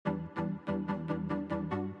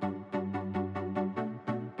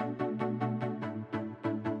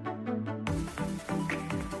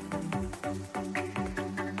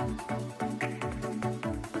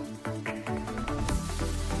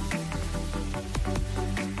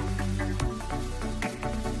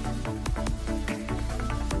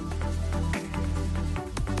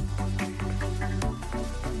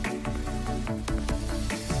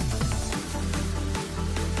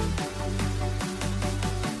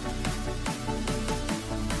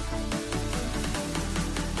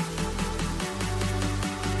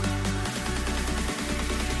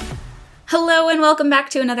Hello and welcome back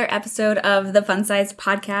to another episode of the Fun Size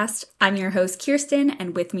Podcast. I'm your host, Kirsten,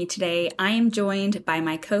 and with me today, I am joined by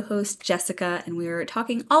my co-host, Jessica, and we are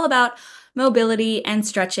talking all about mobility and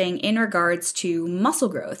stretching in regards to muscle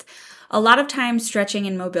growth. A lot of times, stretching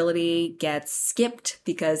and mobility gets skipped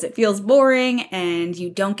because it feels boring and you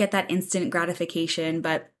don't get that instant gratification,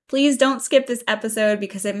 but please don't skip this episode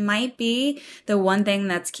because it might be the one thing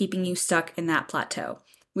that's keeping you stuck in that plateau.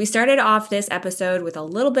 We started off this episode with a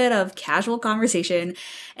little bit of casual conversation,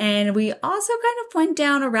 and we also kind of went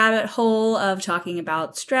down a rabbit hole of talking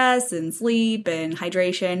about stress and sleep and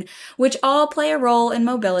hydration, which all play a role in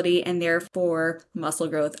mobility and therefore muscle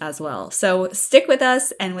growth as well. So stick with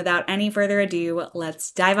us, and without any further ado, let's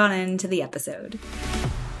dive on into the episode.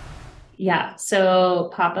 Yeah, so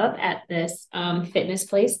pop up at this fitness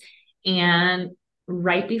place, and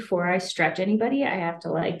right before I stretch anybody, I have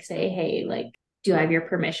to say, hey, do I have your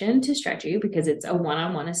permission to stretch you? Because it's a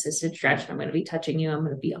one-on-one assisted stretch. I'm going to be touching you. I'm going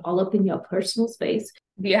to be all up in your personal space.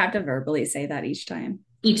 You have to verbally say that each time.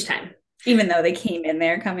 Each time. Even though they came in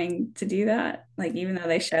there coming to do that? even though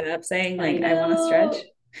they shut up saying, I want to stretch?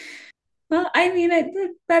 Well,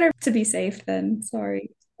 it's better to be safe than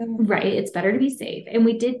sorry. Right. It's better to be safe. And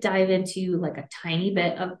we did dive into a tiny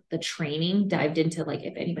bit of the training, dived into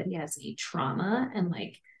if anybody has any trauma and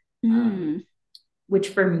which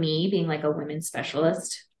for me being a women's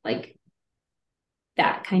specialist,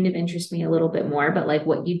 that kind of interests me a little bit more, but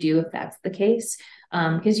what you do if that's the case,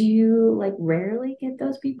 because you rarely get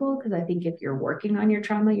those people. Because I think if you're working on your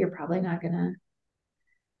trauma, you're probably not going to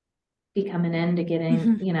be coming in to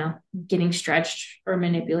getting stretched or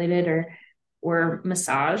manipulated or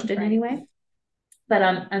massaged in any way. But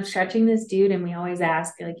I'm stretching this dude, and we always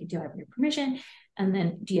ask, do I have your permission? And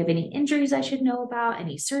then, do you have any injuries I should know about?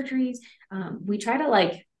 Any surgeries? We try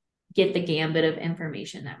to get the gambit of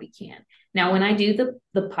information that we can. Now, when I do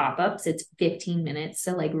the pop-ups, it's 15 minutes.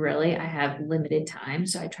 So really, I have limited time.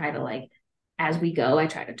 So I try to as we go, I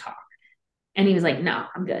try to talk. And he was like, no,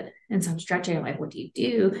 I'm good. And so I'm stretching. I'm like, what do you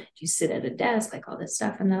do? Do you sit at a desk? All this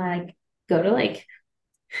stuff. And then I go to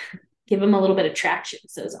give him a little bit of traction.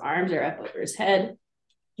 So his arms are up over his head.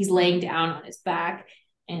 He's laying down on his back,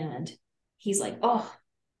 and he's like, oh,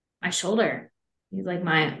 my shoulder. He's like,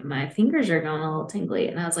 my fingers are going a little tingly.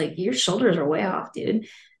 And I was like, your shoulders are way off, dude.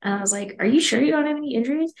 And I was like, are you sure you don't have any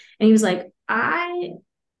injuries? And he was like,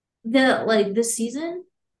 this season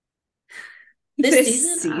I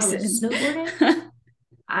was snowboarding.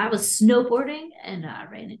 I was snowboarding and I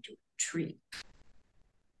ran into a tree.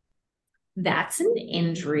 That's an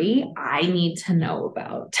injury I need to know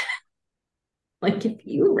about. If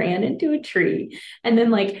you ran into a tree, and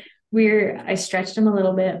then I stretched him a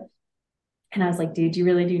little bit, and I was like, dude, you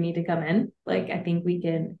really do need to come in. I think we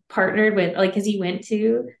can partner with, because he went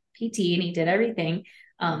to PT and he did everything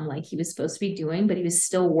he was supposed to be doing, but he was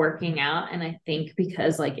still working out. And I think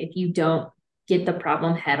because if you don't get the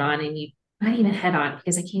problem head on, and you not even head on,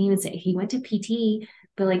 because I can't even say he went to PT,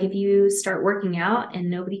 but if you start working out and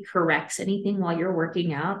nobody corrects anything while you're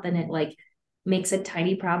working out, then it makes a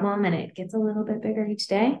tiny problem and it gets a little bit bigger each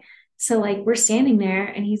day. So we're standing there,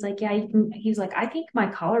 and he's like, yeah, you can. He's like, I think my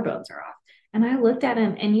collarbones are off. And I looked at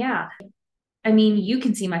him, and yeah, you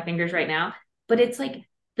can see my fingers right now, but it's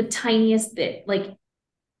the tiniest bit,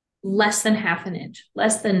 less than half an inch,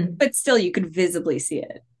 but still you could visibly see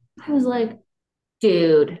it. I was like,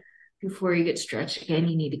 dude, before you get stretched again,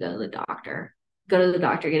 you need to go to the doctor. Go to the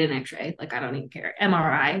doctor, get an x-ray. I don't even care.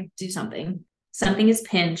 MRI, do something. Something is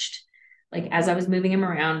pinched. As I was moving him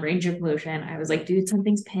around, range of motion, I was like, dude,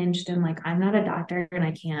 something's pinched. And I'm not a doctor, and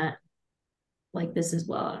I can't, this is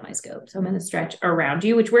well out of my scope. So I'm going to stretch around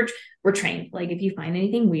you, which we're trained. If you find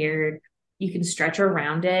anything weird, you can stretch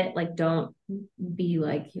around it. Don't be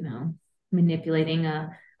manipulating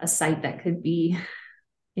a site that could be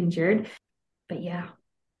injured. But yeah.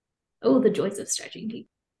 Oh, the joys of stretching people,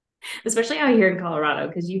 especially out here in Colorado,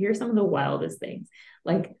 because you hear some of the wildest things.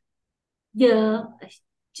 Yeah, I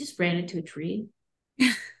just ran into a tree.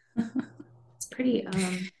 It's pretty,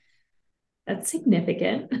 that's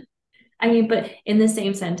significant. But in the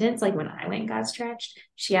same sentence, when I went and got stretched,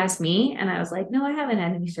 she asked me, and I was like, no, I haven't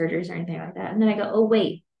had any surgeries or anything like that. And then I go, oh,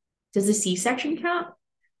 wait, does a C-section count?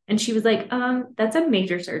 And she was like, that's a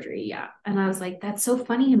major surgery. Yeah. And I was like, that's so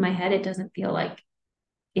funny. In my head, it doesn't feel like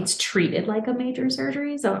it's treated like a major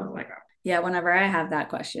surgery. So I was like, oh. Yeah, whenever I have that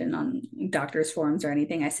question on doctor's forms or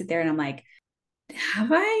anything, I sit there and I'm like,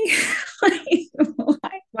 have I?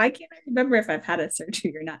 Why can't I remember if I've had a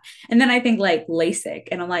surgery or not? And then I think LASIK,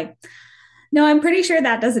 and I'm like, no, I'm pretty sure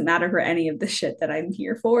that doesn't matter for any of the shit that I'm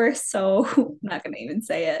here for. So I'm not going to even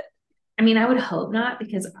say it. I would hope not,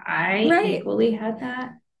 because I equally had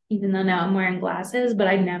that. even though now I'm wearing glasses, but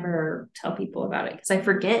I never tell people about it because I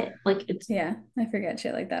forget. Like it's Yeah, I forget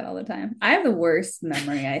shit like that all the time. I have the worst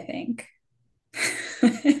memory, I think.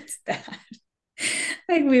 It's bad.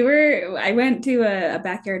 Like I went to a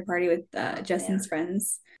backyard party with oh Justin's man.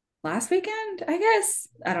 friends last weekend, I guess.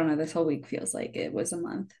 I don't know. This whole week feels like it was a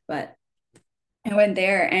month, but I went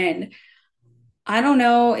there and I don't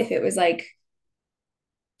know if it was like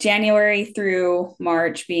January through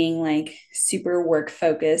March being like super work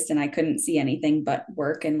focused and I couldn't see anything but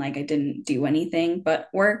work and like I didn't do anything but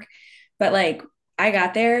work. But like I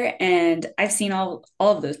got there and I've seen all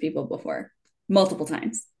of those people before multiple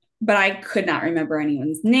times. But I could not remember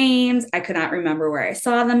anyone's names. I could not remember where I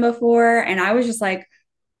saw them before. And I was just like,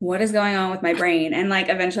 what is going on with my brain? And like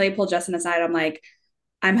eventually I pulled Justin aside. I'm like,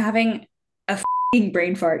 I'm having a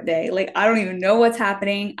brain fart day. Like, I don't even know what's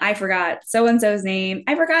happening. I forgot so and so's name.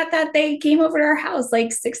 I forgot that they came over to our house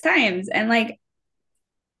like 6 times. And like,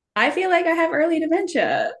 I feel like I have early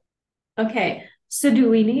dementia. Okay. So do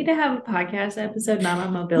we need to have a podcast episode not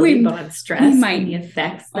on mobility, We, but on we stress and the might.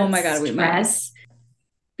 effects Oh that my God, we might. stress?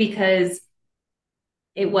 Because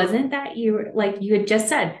it wasn't that you were like you had just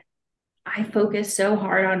said, I focus so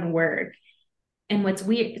hard on work. And what's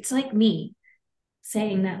weird, it's like me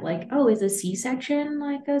saying that, like, oh, is a C-section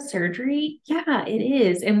like a surgery? Yeah, it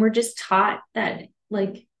is. And we're just taught that,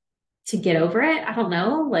 like, to get over it. I don't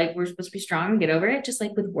know. Like, we're supposed to be strong and get over it. Just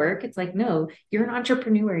like with work, it's like, no, you're an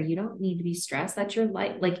entrepreneur. You don't need to be stressed. That's your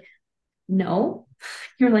life. Like, no,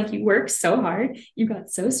 you're like, you work so hard. You got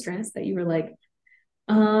so stressed that you were like,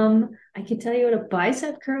 I can tell you what a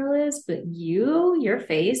bicep curl is, but your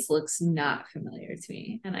face looks not familiar to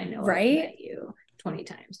me. And I know I've Right? met you 20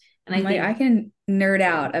 times. And I'm I like, I think can nerd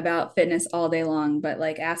out about fitness all day long, but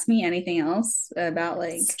like, ask me anything else about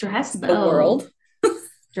like stress, the though, world.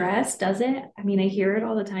 stress does it. I mean, I hear it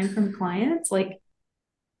all the time from clients, like,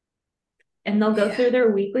 and they'll go Yeah. through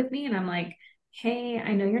their week with me, and I'm like, hey,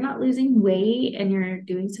 I know you're not losing weight and you're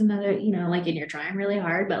doing some other, like, and you're trying really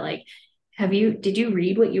hard, but like, did you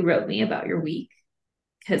read what you wrote me about your week?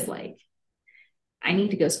 Because like, I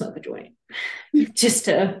need to go smoke a joint just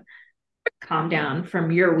to calm down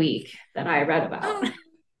from your week that I read about.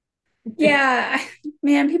 Yeah,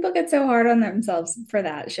 man, people get so hard on themselves for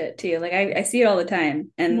that shit too. Like I see it all the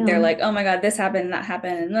time, and they're No, like, "Oh my God, this happened, that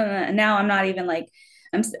happened," and, and now I'm not even like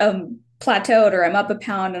I'm plateaued or I'm up a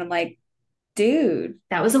pound, and I'm like, dude,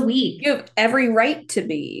 that was a week. you have every right to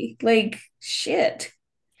be like shit.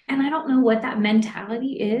 And I don't know what that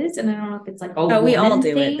mentality is. And I don't know if it's like a Oh, we all woman do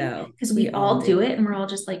it thing, though. because We we all all do do it it. and we're all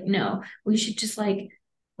just like, no, we should just like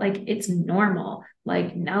it's normal.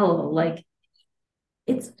 Like, no, like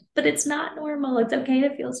but it's not normal. It's okay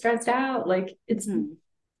to feel stressed out. Like Hmm.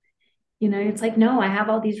 it's like, no, I have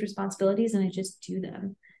all these responsibilities and I just do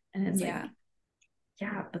them. And it's like, Yeah.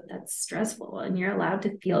 yeah, but that's stressful and you're allowed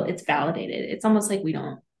to feel it's validated. It's almost like we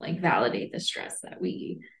don't like validate the stress that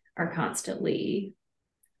we are constantly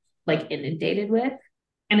like inundated with.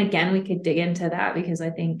 And again, we could dig into that because I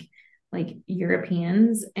think like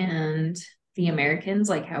Europeans and the Americans,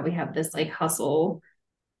 like how we have this like hustle,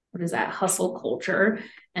 what is that, hustle culture.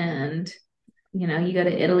 And, you go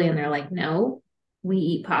to Italy and they're like, no, we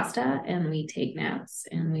eat pasta and we take naps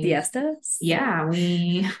and Siestas. yeah,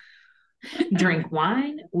 we drink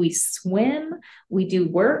wine, we swim, we do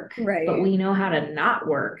work, but Right. we know how to not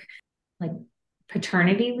work. Like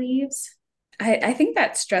paternity leaves. I think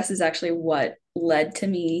that stress is actually what led to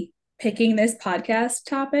me picking this podcast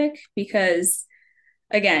topic because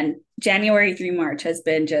again, January through March has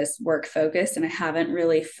been just work focused and I haven't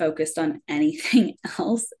really focused on anything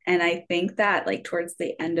else. And I think that like towards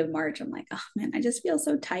the end of March, I'm like, oh man, I just feel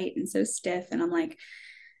so tight and so stiff. And I'm like,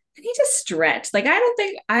 I need to stretch. Like, I don't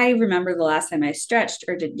think I remember the last time I stretched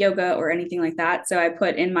or did yoga or anything like that. So I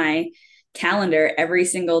put in my calendar every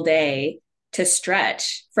single day to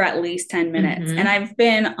stretch for at least 10 minutes. And Mm-hmm. I've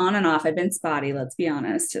been on and off. I've been spotty, let's be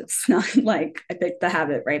honest. It's not like I picked the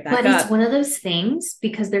habit right back But it's up. one of those things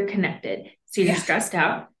because they're connected. So you're Yeah. stressed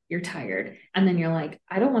out, you're tired, and then you're like,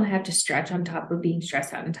 I don't want to have to stretch on top of being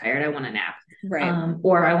stressed out and tired. I want to nap. Right.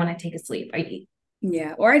 Or I want to take a sleep.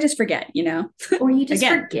 Yeah. Or I just forget, Or you just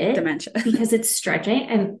again, forget dementia. because it's stretching.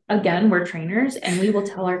 And again, we're trainers and we will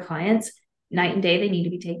tell our clients night and day they need to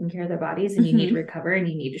be taking care of their bodies and you need to Mhm. recover and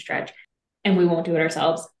you need to stretch. And we won't do it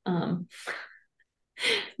ourselves.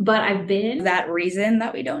 But I've been That reason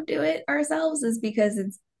that we don't do it ourselves is because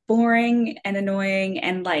it's boring and annoying.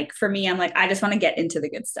 And like for me, I'm like, I just want to get into the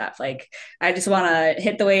good stuff. Like I just want to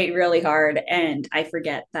hit the weight really hard. And I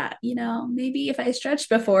forget that, maybe if I stretched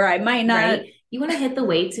before, I might not. right. You want to hit the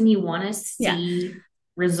weights and you want to Yeah. see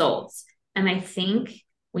results. And I think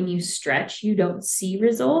when you stretch, you don't see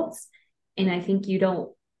results. And I think you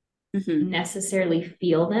don't necessarily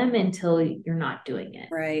feel them until you're not doing it.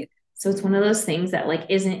 Right. So it's one of those things that like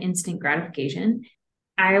isn't instant gratification.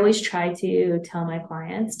 I always try to tell my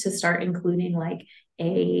clients to start including like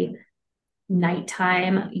a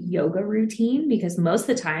nighttime yoga routine, because most of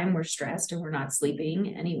the time we're stressed and we're not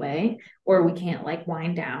sleeping anyway, or we can't like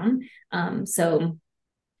wind down.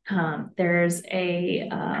 There's a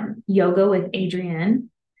yoga with Adrienne.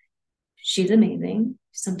 She's amazing.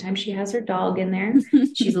 Sometimes she has her dog in there.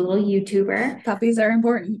 She's a little YouTuber. Puppies are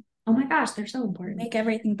important. Oh my gosh, they're so important. Make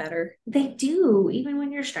everything better. They do, even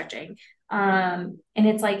when you're stretching. And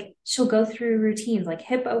it's like she'll go through routines like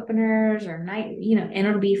hip openers or night, and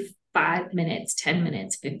it'll be 5 minutes, 10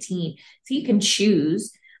 minutes, 15. So you can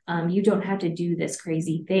choose. You don't have to do this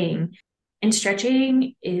crazy thing. And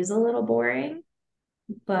stretching is a little boring,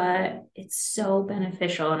 but it's so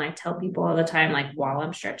beneficial. And I tell people all the time, like while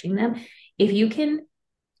I'm stretching them, if you can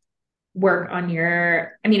work on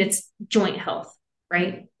it's joint health,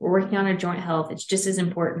 right? We're working on our joint health. It's just as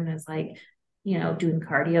important as like, doing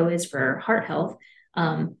cardio is for heart health.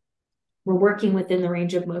 We're working within the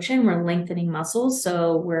range of motion. We're lengthening muscles.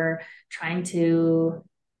 So we're trying to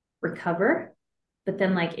recover. But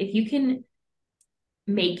then like, if you can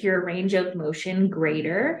make your range of motion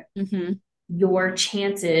greater, your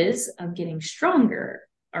chances of getting stronger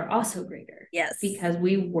are also greater. Yes. Because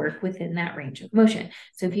we work within that range of motion.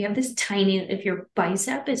 So if you have if your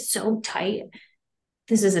bicep is so tight,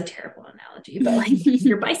 this is a terrible analogy, but like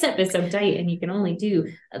your bicep is so tight and you can only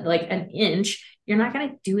do like an inch, you're not going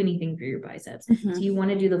to do anything for your biceps. So you want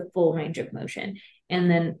to do the full range of motion. And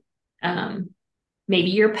then maybe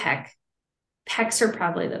your pecs are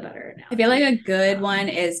probably the better analogy. I feel like a good one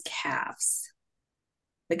is calves.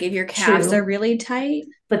 Like if your calves are really tight.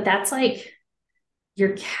 But that's like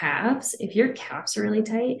your calves. If your calves are really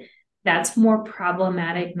tight, that's more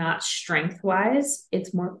problematic, not strength wise.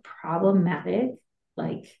 It's more problematic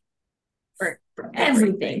like for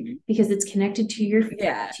everything, because it's connected to your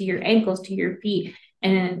to your ankles, to your feet.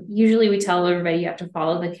 And usually we tell everybody you have to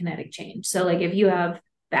follow the kinetic change. So like if you have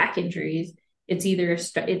back injuries, it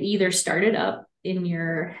either started up in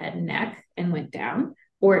your head and neck and went down,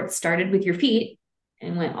 or it started with your feet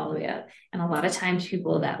and went all the way up. And a lot of times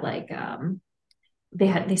people that like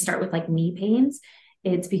they start with like knee pains,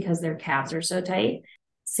 it's because their calves are so tight.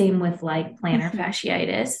 Same with like plantar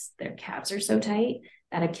fasciitis. Their calves are so tight.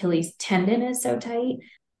 That Achilles tendon is so tight.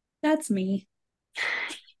 That's me.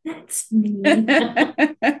 That's me.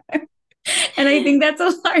 And I think that's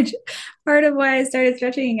a large part of why I started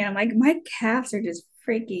stretching again. I'm like, my calves are just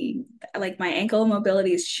freaking, like my ankle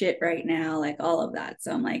mobility is shit right now, like all of that.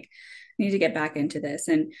 So I'm like, I need to get back into this.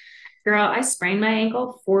 And girl, I sprained my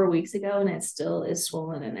ankle 4 weeks ago and it still is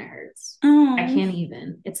swollen and it hurts. Oh, I can't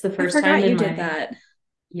even. It's the first time you did that.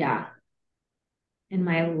 Yeah. In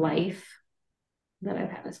my life that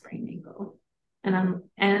I've had a sprained ankle. And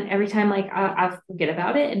every time like I forget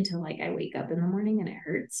about it until like I wake up in the morning and it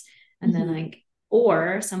hurts. And then like,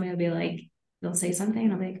 or somebody will be like, they'll say something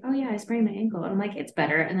and I'll be like, oh yeah, I sprained my ankle. And I'm like, it's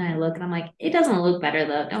better. And then I look and I'm like, it doesn't look better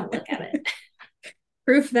though. Don't look at it.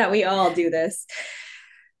 Proof that we all do this.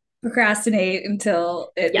 Procrastinate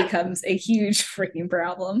until it becomes a huge freaking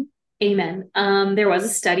problem. Amen. There was a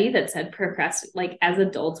study that said like as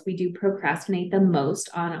adults, we do procrastinate the most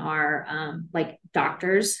on our like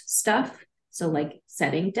doctor's stuff. So like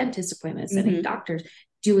setting dentist appointments, setting doctors,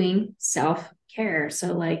 doing self-care.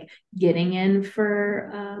 So like getting in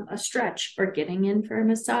for a stretch or getting in for a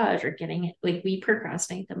massage or like we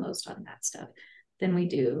procrastinate the most on that stuff than we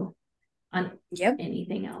do on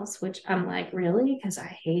anything else, which I'm like, really? Because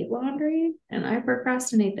I hate laundry and I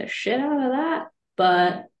procrastinate the shit out of that.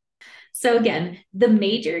 But so again, the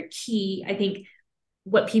major key, I think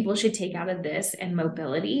what people should take out of this and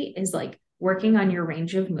mobility is like working on your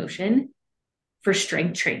range of motion for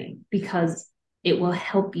strength training, because it will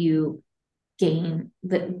help you do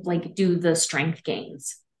the strength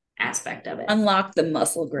gains aspect of it. Unlock the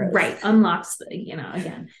muscle growth. Right. Unlocks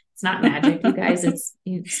again, it's not magic, you guys.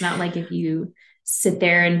 It's not like if you sit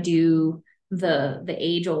there and do the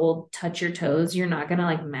age old touch your toes, you're not gonna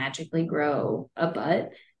like magically grow a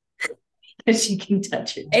butt because you can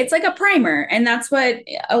touch it. It's like a primer. And that's what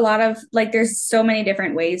a lot of like, there's so many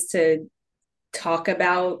different ways to talk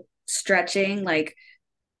about stretching. Like,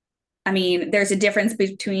 I mean, there's a difference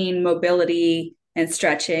between mobility and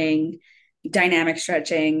stretching, dynamic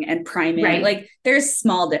stretching and priming. Right. Like there's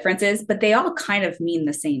small differences, but they all kind of mean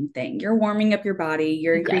the same thing. You're warming up your body,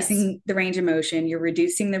 you're increasing the range of motion, you're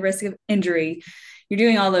reducing the risk of injury. You're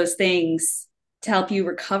doing all those things to help you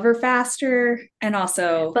recover faster and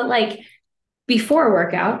also but like before a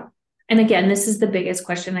workout. And again, this is the biggest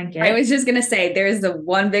question I get. I was just going to say, there's the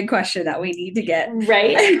one big question that we need to get.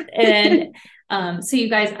 Right. And so you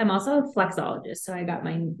guys, I'm also a flexologist. So I got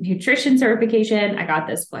my nutrition certification. I got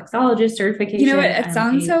this flexologist certification. You know what? It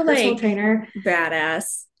sounds so personal like trainer.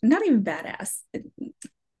 Badass. Not even badass.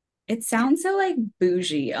 It sounds so like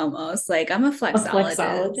bougie almost. Like I'm a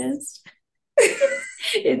flexologist.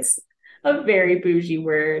 It's a very bougie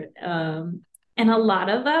word. And a lot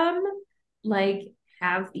of them like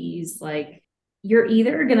have these like, you're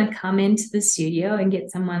either going to come into the studio and get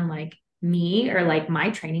someone like me or like my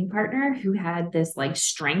training partner who had this like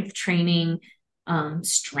strength training,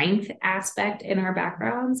 strength aspect in our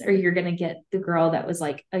backgrounds, or you're going to get the girl that was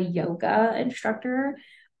like a yoga instructor,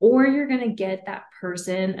 or you're going to get that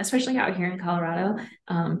person, especially out here in Colorado,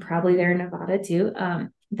 probably there in Nevada too,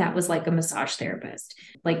 that was like a massage therapist,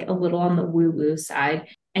 like a little on the woo woo side.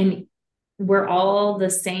 And we're all the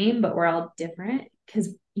same, but we're all different.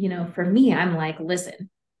 Because, you know, for me, I'm like, listen,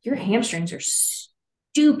 your hamstrings are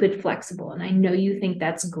stupid flexible. And I know you think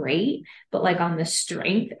that's great, but like on the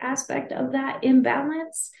strength aspect of that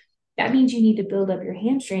imbalance, that means you need to build up your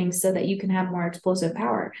hamstrings so that you can have more explosive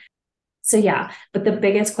power. So yeah, but the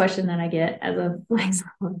biggest question that I get as a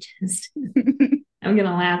flexologist, I'm going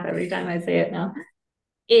to laugh every time I say it now,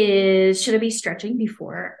 is should I be stretching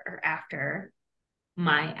before or after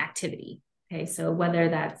my activity? Okay. So whether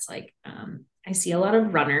that's like, I see a lot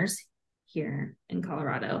of runners here in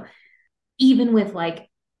Colorado, even with like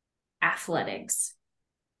athletics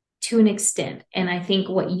to an extent. And I think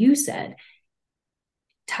what you said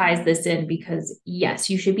ties this in because yes,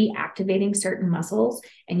 you should be activating certain muscles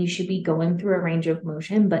and you should be going through a range of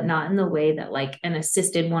motion, but not in the way that like an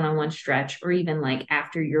assisted one-on-one stretch or even like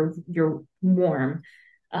after you're warm,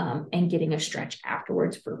 and getting a stretch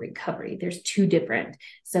afterwards for recovery. There's two different.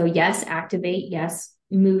 So yes, activate, yes,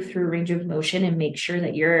 move through a range of motion and make sure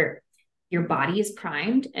that your body is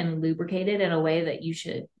primed and lubricated in a way that you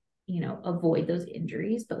should, you know, avoid those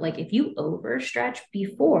injuries. But like if you overstretch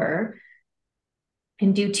before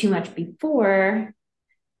and do too much before,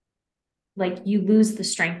 like you lose the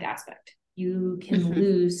strength aspect. You can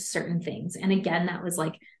lose certain things. And again, that was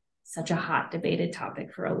like such a hot debated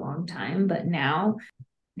topic for a long time. But now,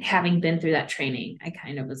 having been through that training, I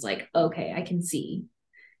kind of was like, okay, I can see.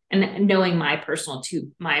 And knowing my personal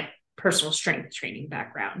strength training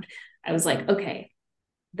background, I was like, okay,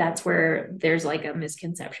 that's where there's like a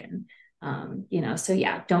misconception. You know, so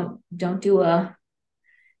yeah, don't do a,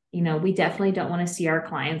 you know, we definitely don't want to see our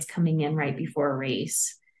clients coming in right before a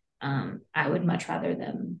race. I would much rather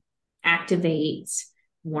them activate,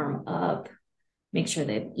 warm up, make sure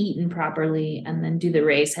they've eaten properly, and then do the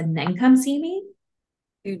race and then come see me.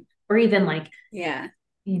 Or even like, yeah,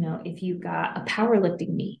 you know, if you've got a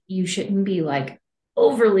powerlifting meet, you shouldn't be like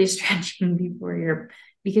overly stretching before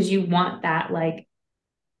because you want that, like,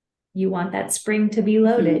 you want that spring to be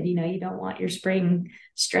loaded. You know, you don't want your spring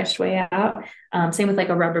stretched way out. Same with like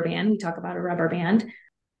a rubber band. We talk about a rubber band.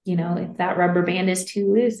 You know, if that rubber band is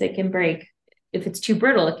too loose, it can break. If it's too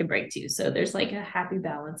brittle, it can break too. So there's like a happy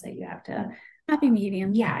balance that you have to, happy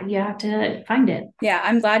medium. Yeah, you have to find it. Yeah,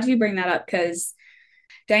 I'm glad you bring that up because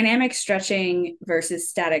dynamic stretching versus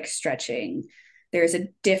static stretching, there's a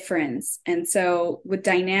difference. And so with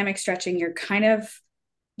dynamic stretching,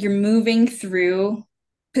 you're moving through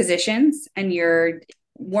positions and you're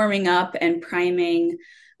warming up and priming.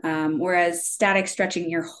 Whereas static stretching,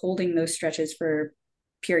 you're holding those stretches for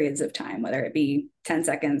periods of time, whether it be 10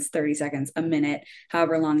 seconds, 30 seconds, a minute,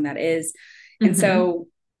 however long that is. And so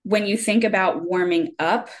when you think about warming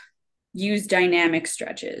up, use dynamic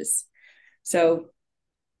stretches. So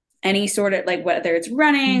any sort of like, whether it's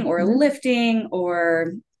running or lifting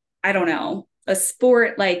or I don't know, a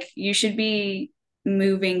sport, like you should be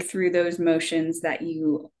moving through those motions that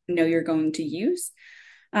you know you're going to use.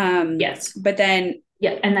 Yes. But then,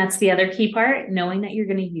 yeah. And that's the other key part, knowing that you're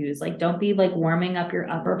going to use, like, don't be like warming up your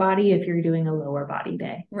upper body if you're doing a lower body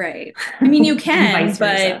day. Right. I mean, you can,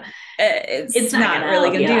 but it's not really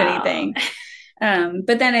going to do anything.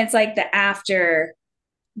 But then it's like after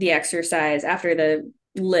the exercise, after the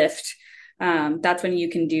lift, that's when you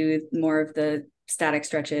can do more of the static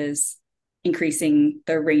stretches, increasing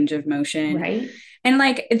the range of motion. Right. And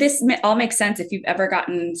like this all makes sense if you've ever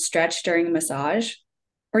gotten stretched during a massage,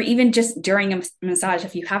 or even just during a massage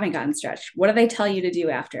if you haven't gotten stretched. What do they tell you to do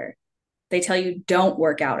after? They tell you don't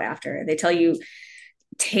work out after. They tell you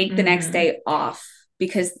take the next day off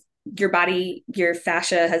because your body, your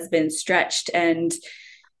fascia has been stretched and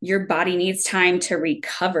your body needs time to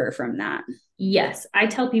recover from that. Yes. I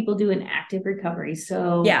tell people do an active recovery.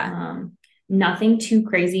 So yeah. nothing too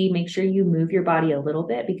crazy. Make sure you move your body a little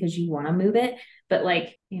bit because you want to move it. But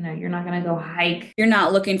like, you're not going to go hike. You're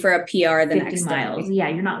not looking for a PR the 50 next miles. day. Yeah.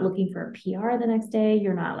 You're not looking for a PR the next day.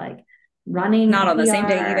 You're not like running. Not on the same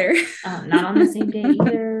day either. Not on the same day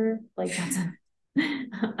either. Like that's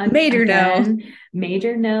major no.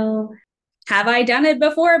 Major no. Have I done it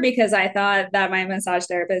before because I thought that my massage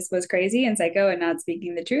therapist was crazy and psycho and not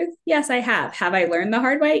speaking the truth? Yes, I have. Have I learned the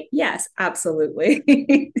hard way? Yes,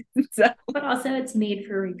 absolutely. But also it's made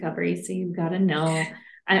for recovery. So you've got to know,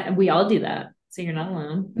 we all do that. So you're not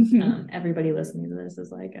alone. Mm-hmm. Everybody listening to this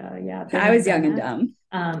is like, yeah. I was young and dumb.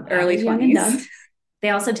 Early 20s. They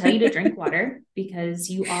also tell you to drink water because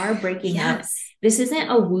you are breaking up. This isn't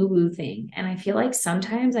a woo-woo thing. And I feel like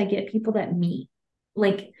sometimes I get people that meet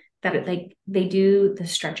like that, like they do the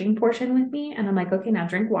stretching portion with me. And I'm like, okay, now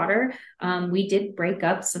drink water. We did break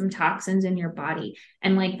up some toxins in your body.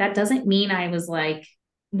 And like, that doesn't mean I was like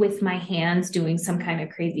with my hands doing some kind of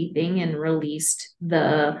crazy thing and released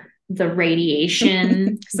the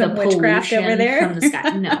radiation, the witchcraft over there from the sky.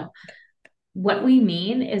 No. What we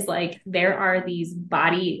mean is like there are these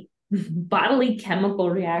bodily chemical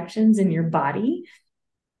reactions in your body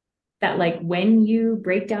that like when you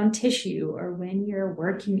break down tissue or when you're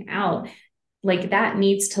working out, like that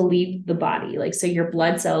needs to leave the body. Like, so your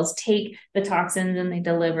blood cells take the toxins and they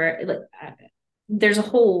deliver, like there's a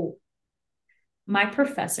whole, my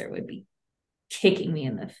professor would be kicking me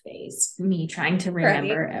in the face, me trying to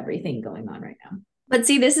remember everything going on right now. But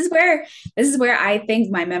see, this is where I think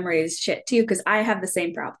my memory is shit too, because I have the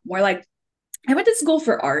same problem. Where like I went to school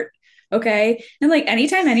for art, okay, and like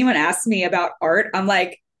anytime anyone asks me about art, I'm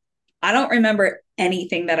like, I don't remember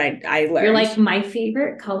anything that I learned. You're like, my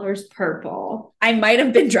favorite color is purple. I might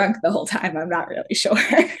have been drunk the whole time. I'm not really sure,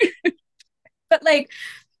 but like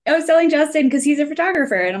I was telling Justin because he's a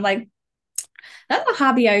photographer, and I'm like, that's a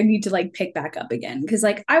hobby I need to like pick back up again. Cause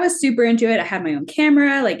like I was super into it. I had my own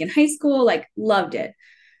camera, like in high school, like loved it.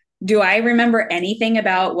 Do I remember anything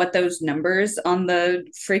about what those numbers on the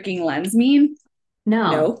freaking lens mean?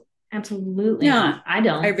 No, absolutely not. I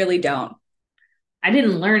don't. I really don't. I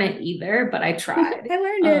didn't learn it either, but I tried. I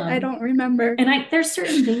learned it. I don't remember. And there's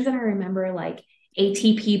certain things that I remember, like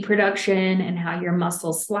ATP production and how your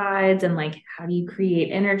muscle slides and like how do you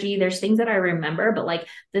create energy. There's things that I remember, but like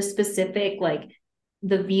the specific, like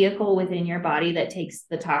the vehicle within your body that takes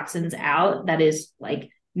the toxins out, that is like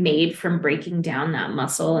made from breaking down that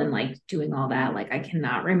muscle and like doing all that, like I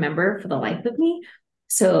cannot remember for the life of me.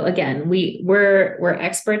 So again, we're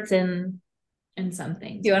experts in some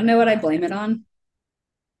things. Do you want to know what I blame it on?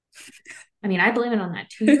 I mean, I blame it on that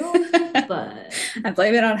 2-year-old, but I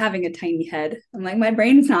blame it on having a tiny head. I'm like, my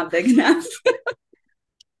brain's not big enough.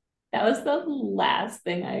 That was the last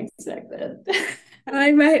thing I expected.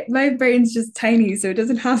 My brain's just tiny, so it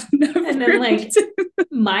doesn't have enough. And then like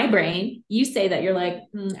my brain, you say that you're like,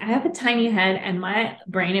 I have a tiny head, and my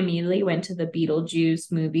brain immediately went to the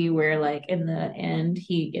Beetlejuice movie where like in the end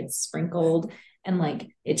he gets sprinkled and like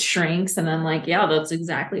it shrinks, and I'm like, yeah, that's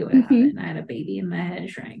exactly what happened. I had a baby and my head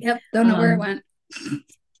shrank. Yep, don't know where it went.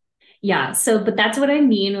 Yeah, so but that's what I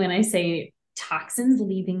mean when I say toxins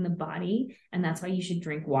leaving the body, and that's why you should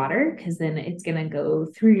drink water, because then it's going to go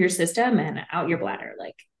through your system and out your bladder.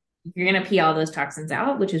 Like you're going to pee all those toxins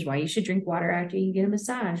out, which is why you should drink water after you get a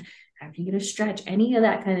massage, after you get a stretch, any of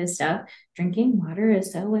that kind of stuff. Drinking water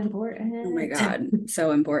is so important. Oh my God,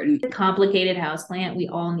 so important. Complicated houseplant, we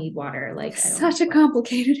all need water. Like such a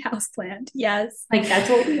complicated houseplant. Yes, like that's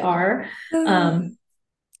what we are.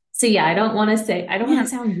 So yeah, I don't want to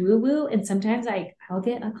sound woo-woo. And sometimes I'll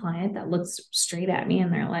get a client that looks straight at me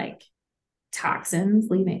and they're like,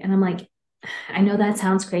 toxins leaving. And I'm like, I know that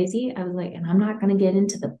sounds crazy. I was like, and I'm not going to get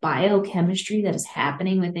into the biochemistry that is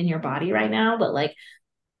happening within your body right now, but like,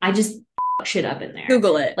 I just shit up in there.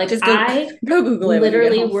 Google it. Like just go Google it.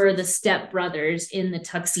 Literally were the step brothers in the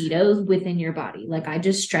tuxedos within your body. Like I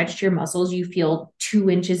just stretched your muscles. You feel 2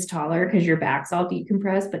 inches taller because your back's all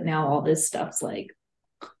decompressed, but now all this stuff's like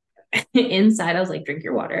inside. I was like, drink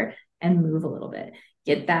your water and move a little bit,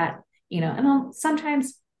 get that, and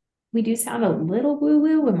sometimes we do sound a little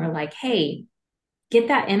woo-woo when we're like, hey, get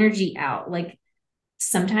that energy out. Like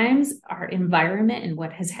sometimes our environment and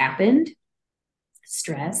what has happened,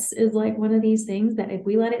 stress is like one of these things that if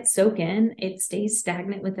we let it soak in, it stays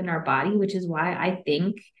stagnant within our body, which is why I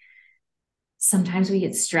think sometimes we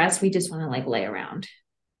get stressed. We just want to like lay around.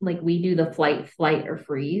 Like we do the flight or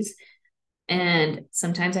freeze. And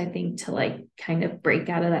sometimes I think to like kind of break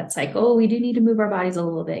out of that cycle, we do need to move our bodies a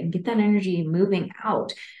little bit and get that energy moving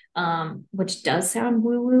out, which does sound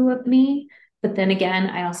woo-woo of me. But then again,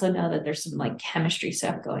 I also know that there's some like chemistry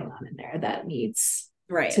stuff going on in there that needs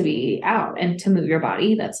to be out and to move your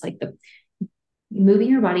body. That's like the moving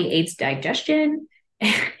your body aids digestion,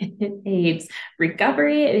 it aids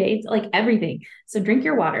recovery, it aids like everything. So drink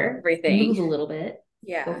your water, Everything. move a little bit,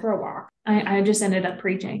 go for a walk. I just ended up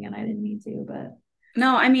preaching and I didn't need to, but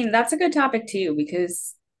no, I mean, that's a good topic too,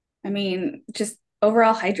 because I mean, just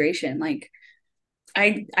overall hydration. Like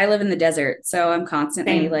I live in the desert, so I'm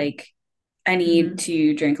constantly same. like I need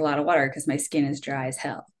to drink a lot of water because my skin is dry as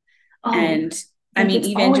hell. Oh, And I like mean, it's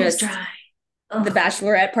even always just dry. the Ugh.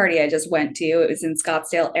 bachelorette party I just went to, it was in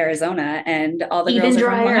Scottsdale, Arizona, and all the Even girls are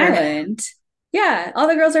from Long drier. Island. Yeah, all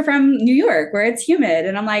the girls are from New York where it's humid.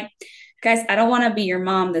 And I'm like, guys, I don't want to be your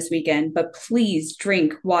mom this weekend, but please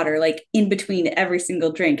drink water like in between every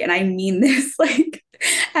single drink. And I mean this like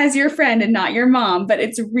as your friend and not your mom, but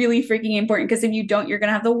it's really freaking important because if you don't, you're going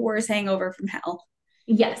to have the worst hangover from hell.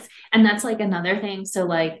 Yes. And that's like another thing. So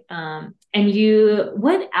like, and you,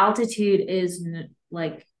 what altitude is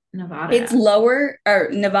like Nevada It's at? lower, or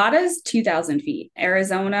Nevada's 2,000 feet.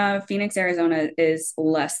 Arizona, Phoenix, Arizona is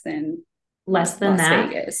less than Less than Las that?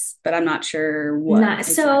 Vegas, but I'm not sure what Not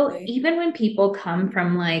so exactly. even when people come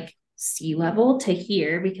from like sea level to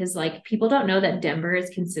here, because like people don't know that Denver is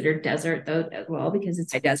considered desert though as well, because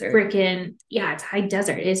it's High desert. freaking, yeah, it's high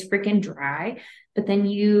desert. It is freaking dry. But then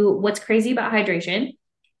what's crazy about hydration,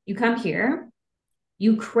 you come here,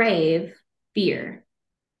 you crave beer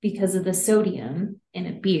because of the sodium in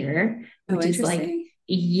a beer, which is like,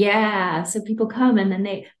 yeah. So people come and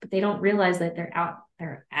then but they don't realize that they're at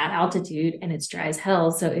altitude and it's dry as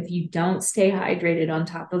hell. So if you don't stay hydrated on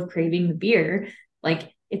top of craving the beer,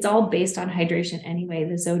 like it's all based on hydration anyway,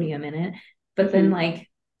 the sodium in it. But then like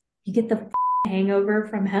you get the hangover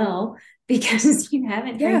from hell because you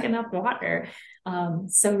haven't drank enough water.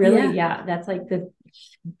 So really, that's like the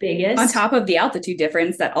biggest on top of the altitude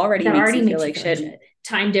difference that already makes you feel like shit.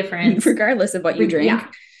 Time difference, regardless of what you drink. Yeah.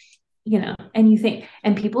 You know, and you think,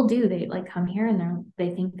 and people do, they like come here and they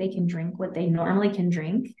think they can drink what they normally can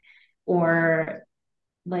drink, or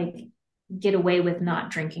like get away with not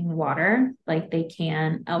drinking water like they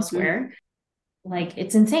can elsewhere. Like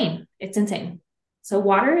it's insane. It's insane. So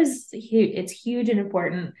water is huge. It's huge and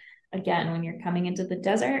important. Again, when you're coming into the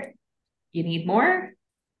desert, you need more.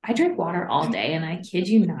 I drink water all day, and I kid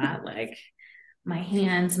you not, like my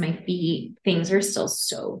hands, my feet, things are still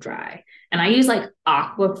so dry. And I use like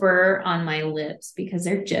Aquifer on my lips because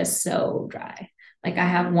they're just so dry. Like I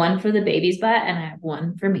have one for the baby's butt and I have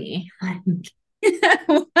one for me.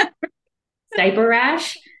 Diaper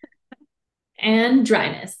rash and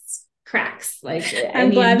dryness, cracks. Like I'm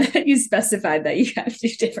glad that you specified that you have two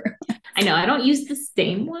different ones. I know I don't use the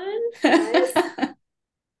same one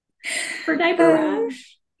for diaper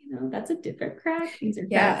rash. That's a different crack. These are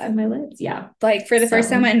cracks in my lips. Yeah. Like for the first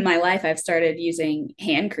time in my life, I've started using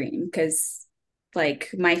hand cream because like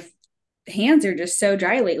my hands are just so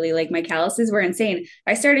dry lately. Like my calluses were insane.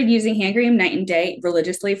 I started using hand cream night and day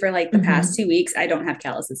religiously for like the past 2 weeks. I don't have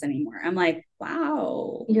calluses anymore. I'm like,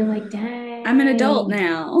 wow. You're like, dang. I'm an adult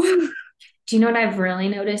now. Do you know what I've really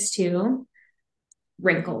noticed too?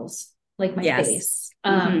 Wrinkles, like my face.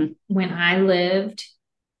 When I lived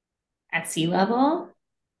at sea level,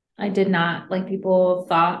 I did not, like people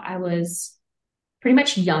thought I was pretty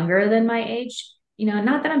much younger than my age.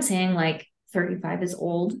 Not that I'm saying like 35 is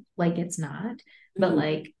old, like it's not, but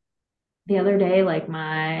like the other day, like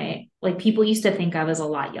people used to think I was a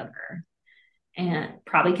lot younger, and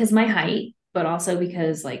probably because my height, but also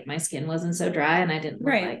because like my skin wasn't so dry and I didn't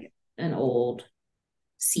look like an old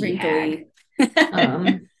sea hag.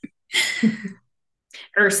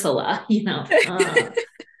 Ursula,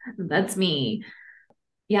 that's me.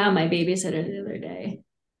 Yeah, my babysitter the other day,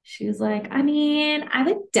 she was like, I mean, I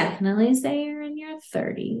would definitely say you're in your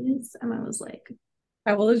 30s. And I was like,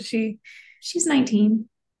 how old is she? She's 19.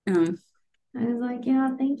 I was like,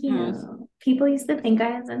 yeah, thank you. People used to think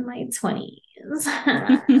I was in my 20s.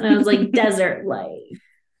 And I was like, desert life.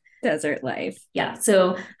 Desert life. Yeah.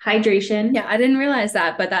 So hydration. Yeah, I didn't realize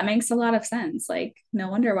that, but that makes a lot of sense. Like, no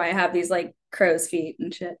wonder why I have these like crow's feet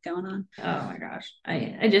and shit going on. Oh my gosh.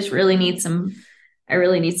 I just really need some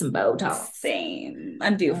Botox. Same.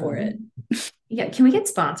 I'm due for it. Yeah. Can we get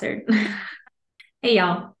sponsored? Hey,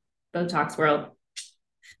 y'all. Botox world.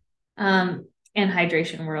 And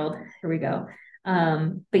hydration world. Here we go.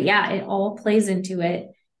 But yeah, it all plays into it.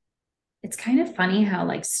 It's kind of funny how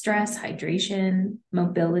like stress, hydration,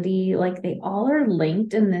 mobility, like they all are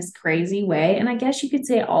linked in this crazy way. And I guess you could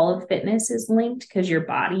say all of fitness is linked because your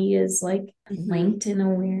body is like linked in a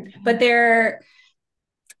weird. But they're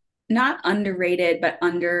not underrated, but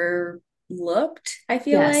underlooked. I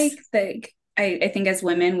feel like I think as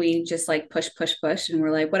women, we just like push, and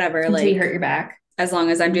we're like, whatever. Until like you hurt your back. as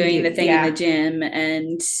long as I'm doing the thing in the gym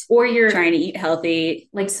and or you're trying to eat healthy.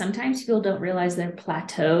 Like sometimes people don't realize their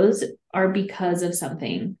plateaus are because of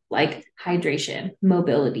something like hydration,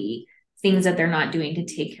 mobility, things that they're not doing to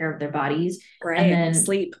take care of their bodies. Right. And then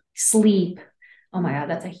sleep. Oh my God,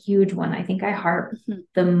 that's a huge one. I think I harp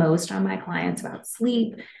the most on my clients about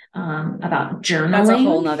sleep, about journaling. That's a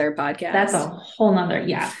whole nother podcast. That's a whole nother,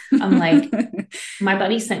 yeah. I'm like, my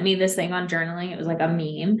buddy sent me this thing on journaling. It was like a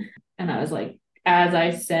meme. And I was like, as I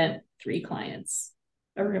sent 3 clients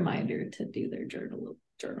a reminder to do their journal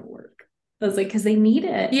work. I was like, because they need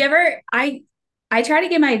it. You ever, I try to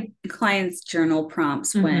give my clients journal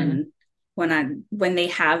prompts when they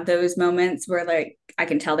have those moments where like I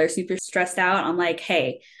can tell they're super stressed out. I'm like,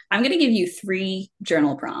 hey, I'm going to give you 3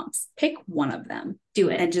 journal prompts. Pick one of them. Do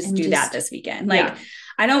it. And just do that this weekend. Like,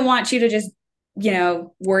 I don't want you to just,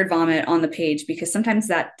 word vomit on the page, because sometimes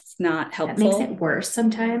that's not helpful. That makes it worse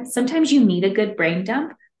sometimes. Sometimes you need a good brain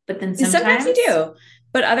dump, but then sometimes you do.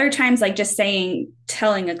 But other times, like just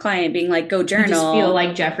telling a client, being like, go journal. You just feel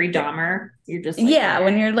like Jeffrey Dahmer. You're just like,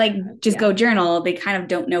 when you're like, just go journal, they kind of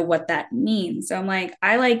don't know what that means. So I'm like,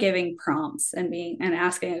 I like giving prompts and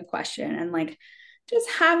asking a question and like just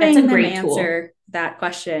having them answer that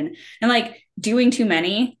question. And like doing too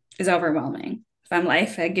many is overwhelming. If I'm I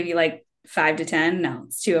give you like 5 to 10. No,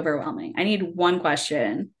 it's too overwhelming. I need one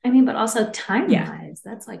question. I mean, but also time-wise,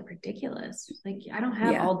 that's like ridiculous. Like I don't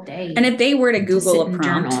have all day. And if they were to Google a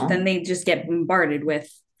prompt, then they just get bombarded with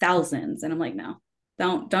thousands. And I'm like, no,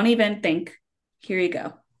 don't even think. Here you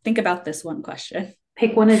go. Think about this one question.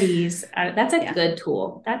 Pick one of these. That's a good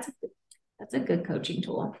tool. That's a good coaching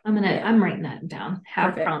tool. I'm writing that down.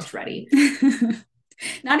 Have prompts ready.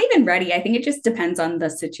 Not even ready. I think it just depends on the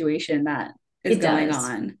situation that is going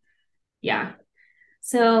on. Yeah.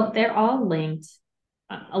 So they're all linked.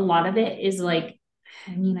 A lot of it is like,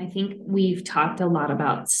 I think we've talked a lot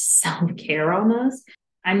about self-care almost.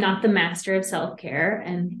 I'm not the master of self-care.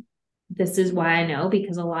 And this is why I know,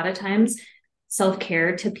 because a lot of times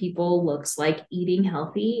self-care to people looks like eating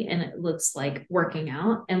healthy and it looks like working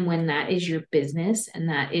out. And when that is your business and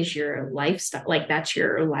that is your lifestyle, like that's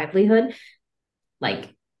your livelihood,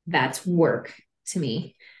 like that's work to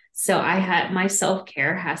me. So my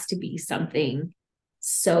self-care has to be something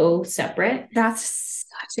so separate. That's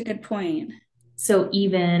such a good point. So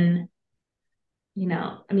even,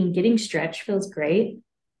 getting stretch feels great.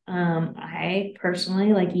 I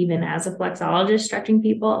personally, like even as a flexologist stretching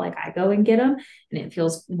people, like I go and get them and it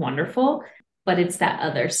feels wonderful, but it's that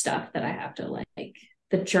other stuff that I have to like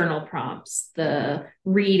the journal prompts, the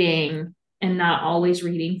reading, and not always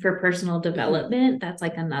reading for personal development. That's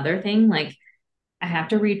like another thing. Like I have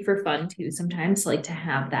to read for fun too sometimes, like to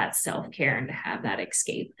have that self-care and to have that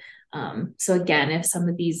escape. So again, if some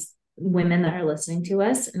of these women that are listening to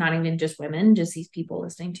us, not even just women, just these people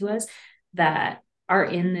listening to us that are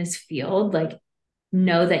in this field, like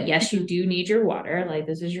know that yes, you do need your water. Like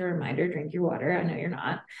this is your reminder, drink your water. I know you're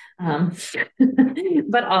not.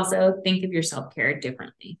 But also think of your self-care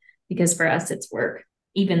differently, because for us it's work.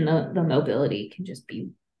 Even the mobility can just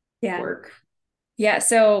be work. Yeah.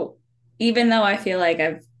 So even though I feel like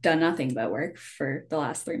I've done nothing but work for the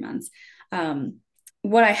last 3 months,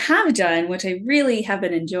 what I have done, which I really have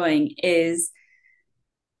been enjoying, is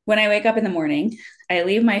when I wake up in the morning, I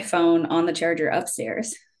leave my phone on the charger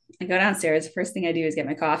upstairs. I go downstairs. The first thing I do is get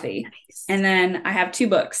my coffee. Nice. And then I have 2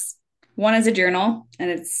 books. One is a journal, and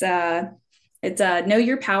it's Know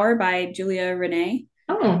Your Power by Julia Renee.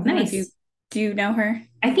 Oh, nice. Do you know her?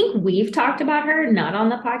 I think we've talked about her, not on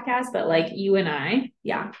the podcast, but like you and I.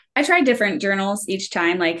 Yeah. I try different journals each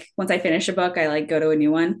time. Like once I finish a book, I like go to a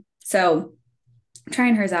new one. So I'm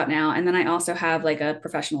trying hers out now. And then I also have like a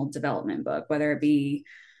professional development book, whether it be,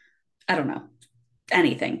 I don't know,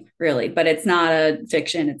 anything really, but it's not a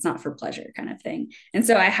fiction. It's not for pleasure kind of thing. And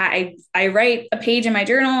so I write a page in my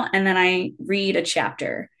journal and then I read a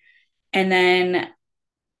chapter. And then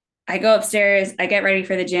I go upstairs, I get ready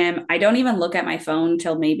for the gym. I don't even look at my phone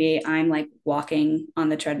till maybe I'm like walking on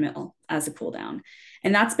the treadmill as a cool down.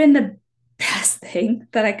 And that's been the best thing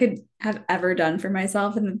that I could have ever done for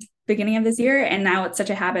myself in the beginning of this year. And now it's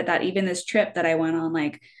such a habit that even this trip that I went on,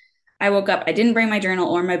 like I woke up, I didn't bring my journal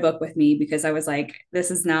or my book with me because I was like, this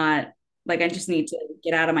is not like, I just need to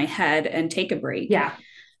get out of my head and take a break. Yeah.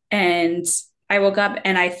 And I woke up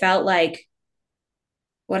and I felt like,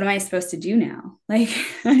 what am I supposed to do now? Like,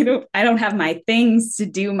 I don't have my things to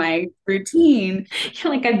do my routine.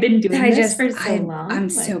 You're like, I've been doing this for so long. I'm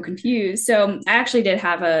so confused. So I actually did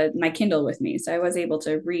have my Kindle with me. So I was able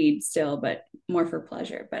to read still, but more for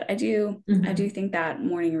pleasure. But I do think that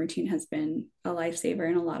morning routine has been a lifesaver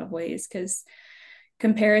in a lot of ways, because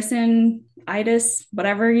comparison-itis,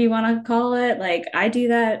 whatever you want to call it. Like I do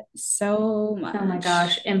that so much. Oh my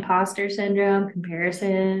gosh, imposter syndrome,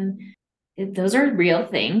 comparison. Those are real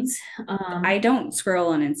things. I don't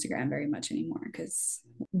scroll on Instagram very much anymore because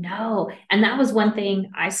no. And that was one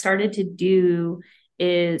thing I started to do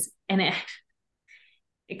is, and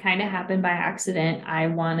it kind of happened by accident. I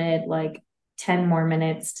wanted like 10 more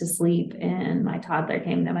minutes to sleep and my toddler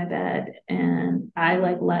came to my bed and I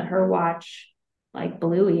like let her watch like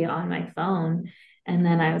Bluey on my phone. And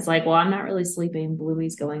then I was like, well, I'm not really sleeping.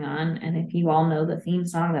 Bluey's going on. And if you all know the theme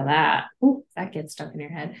song to that, ooh, that gets stuck in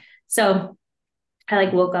your head. So I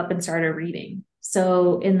like woke up and started reading.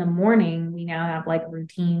 So in the morning, we now have like a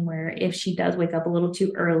routine where if she does wake up a little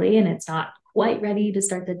too early and it's not quite ready to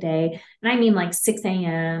start the day, and I mean like 6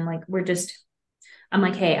 a.m., like I'm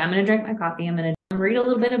like, hey, I'm going to drink my coffee. I'm going to read a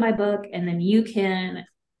little bit of my book and then you can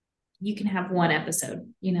have one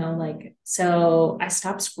episode, like, so I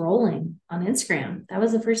stopped scrolling on Instagram. That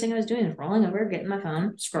was the first thing I was doing, rolling over, getting my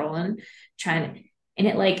phone, scrolling, trying to, and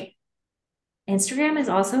it like, Instagram is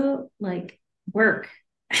also like work.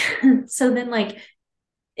 So then like,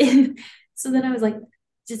 so then I was like,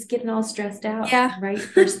 just getting all stressed out. yeah. Right.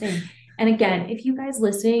 First thing. And again, if you guys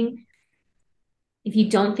listening, if you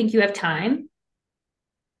don't think you have time,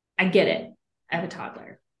 I get it. I have a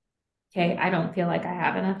toddler. Okay. I don't feel like I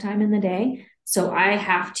have enough time in the day. So I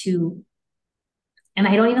have to, and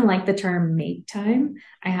I don't even like the term make time.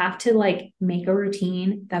 I have to like make a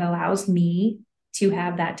routine that allows me to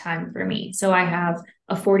have that time for me. So I have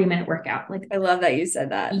a 40-minute workout. Like, I love that you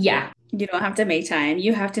said that. Yeah. You don't have to make time.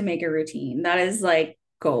 You have to make a routine. That is like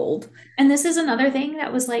gold. And this is another thing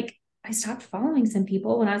that was like, I stopped following some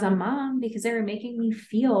people when I was a mom because they were making me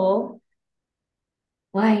feel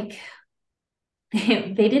like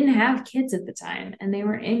they didn't have kids at the time and they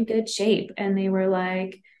were in good shape. And they were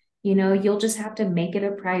like, you'll just have to make it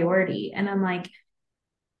a priority. And I'm like,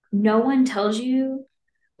 no one tells you,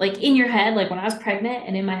 like in your head, like when I was pregnant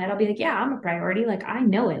and in my head, I'll be like, yeah, I'm a priority. Like I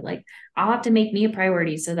know it. Like I'll have to make me a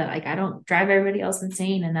priority so that like I don't drive everybody else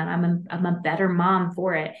insane and that I'm a better mom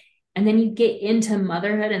for it. And then you get into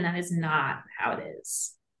motherhood and that is not how it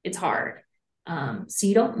is. It's hard. So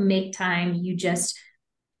you don't make time.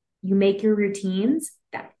 You make your routines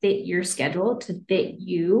that fit your schedule to fit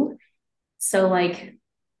you. So like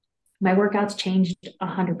my workouts changed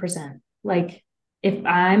 100%. Like if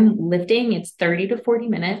I'm lifting, it's 30 to 40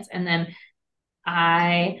 minutes. And then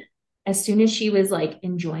as soon as she was like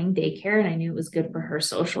enjoying daycare and I knew it was good for her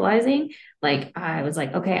socializing, like I was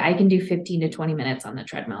like, okay, I can do 15 to 20 minutes on the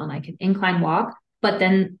treadmill and I can incline walk. But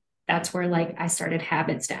then that's where like I started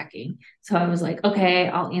habit stacking. So I was like, okay,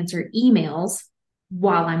 I'll answer emails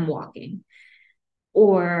while I'm walking.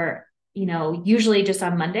 Or, usually just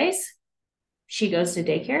on Mondays, she goes to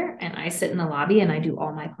daycare and I sit in the lobby and I do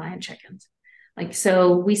all my client check-ins. Like,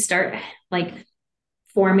 so we start like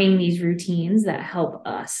forming these routines that help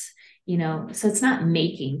us, so it's not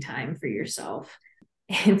making time for yourself.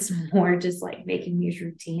 It's more just like making these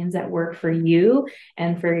routines that work for you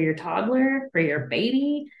and for your toddler, for your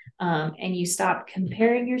baby. And you stop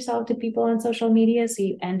comparing yourself to people on social media. So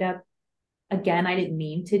you end up, again, I didn't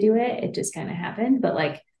mean to do it. It just kind of happened, but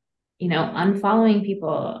like, unfollowing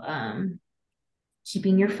people,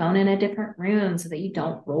 keeping your phone in a different room so that you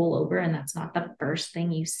don't roll over and that's not the first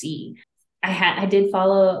thing you see. I did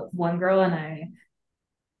follow one girl and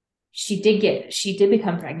she did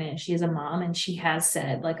become pregnant. She is a mom and she has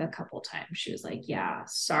said like a couple times, she was like, yeah,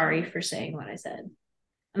 sorry for saying what I said.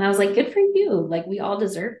 And I was like, good for you. Like we all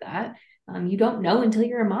deserve that. You don't know until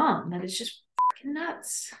you're a mom. That is just fucking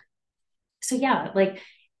nuts. So yeah, like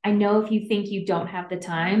I know if you think you don't have the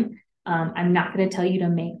time, I'm not going to tell you to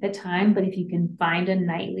make the time, but if you can find a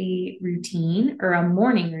nightly routine or a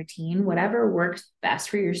morning routine, whatever works best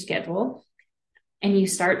for your schedule, and you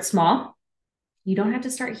start small, you don't have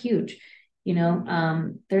to start huge.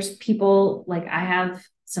 There's people like I have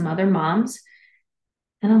some other moms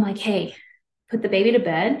and I'm like, hey, put the baby to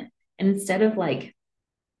bed. And instead of like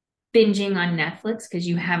binging on Netflix because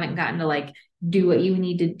you haven't gotten to like do what you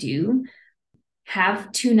need to do,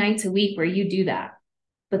 have 2 nights a week where you do that,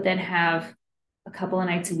 but then have a couple of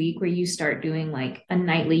nights a week where you start doing like a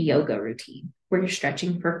nightly yoga routine where you're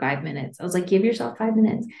stretching for 5 minutes. I was like, give yourself 5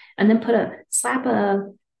 minutes and then slap a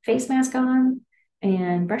face mask on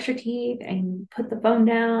and brush your teeth and put the phone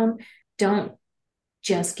down. Don't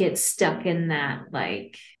just get stuck in that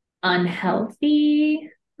like unhealthy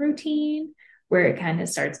routine where it kind of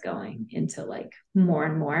starts going into like more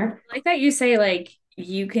and more. Like that you say, like,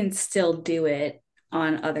 you can still do it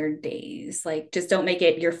on other days. Like, just don't make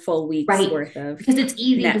it your full week's Right. worth of Because it's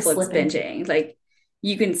easy to Netflix slip in. binging. Like,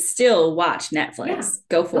 you can still watch Netflix. Yeah,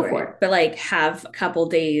 go go for for it. it. But like have a couple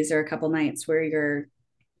days or a couple nights where you're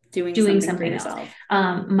doing something for else.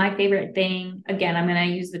 yourself. My favorite thing, again, I'm going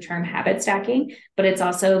to use the term habit stacking, but it's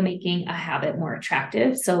also making a habit more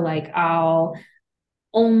attractive. So like I'll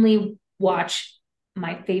only watch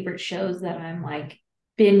my favorite shows that I'm like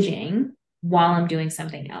binging while I'm doing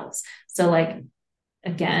something else. So like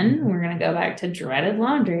again, we're going to go back to dreaded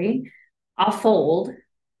laundry. I'll fold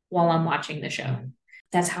while I'm watching the show.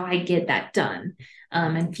 That's how I get that done,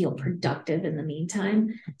 and feel productive in the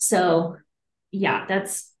meantime. So yeah,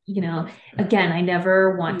 that's, again, I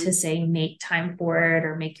never want to say make time for it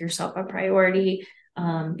or make yourself a priority,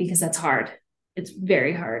 because that's hard. It's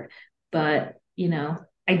very hard. But,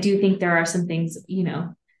 I do think there are some things,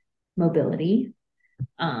 mobility,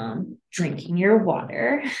 drinking your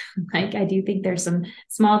water. Like I do think there's some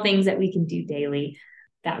small things that we can do daily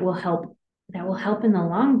that will help in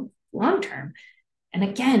the long term. And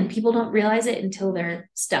again, people don't realize it until they're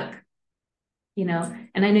stuck,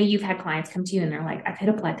 and I know you've had clients come to you and they're like, I've hit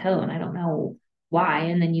a plateau and I don't know why.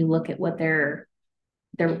 And then you look at what their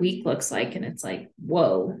week looks like and it's like,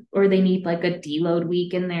 whoa, or they need like a deload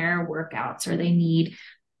week in their workouts, or they need,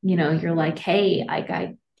 you're like, hey,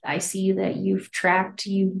 I see that you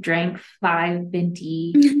drank 5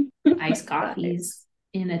 venti iced coffees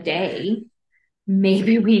in a day.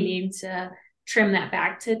 Maybe we need to trim that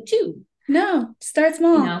back to 2. No, start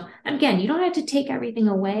small. Again, you don't have to take everything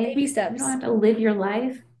away. Baby steps. You don't have to live your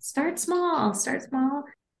life. Start small.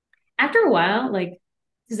 After a while, like,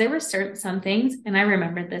 because there were some things, and I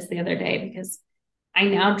remembered this the other day because I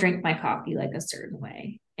now drink my coffee like a certain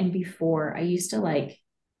way. And before I used to like,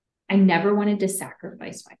 I never wanted to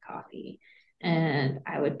sacrifice my coffee. And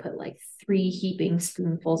I would put like 3 heaping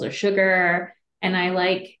spoonfuls of sugar. And I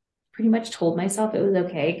like pretty much told myself it was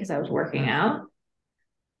okay because I was working out.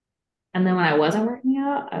 And then when I wasn't working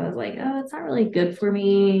out, I was like, oh, it's not really good for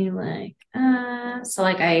me. Like, so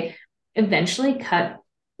like I eventually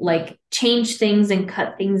change things and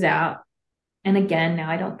cut things out. And again,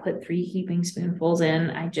 now I don't put 3 heaping spoonfuls in.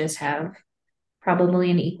 I just have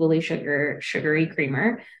probably an equally sugary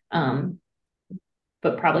creamer,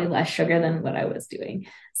 but probably less sugar than what I was doing.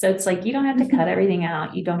 So it's like, you don't have to cut everything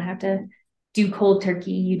out. You don't have to do cold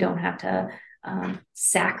turkey. You don't have to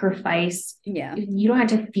sacrifice. Yeah. You don't have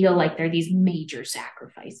to feel like there are these major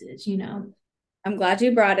sacrifices, I'm glad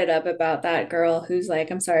you brought it up about that girl who's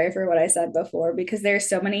like, I'm sorry for what I said before, because there's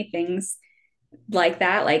so many things like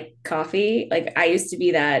that, like coffee. Like I used to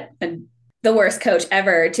be the worst coach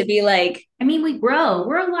ever to be like, I mean,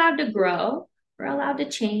 we're allowed to grow. We're allowed to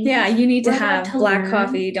change. Yeah, you need to We're have black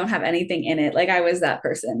coffee, don't have anything in it. Like I was that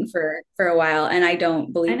person for a while, and I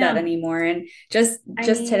don't believe that anymore. And just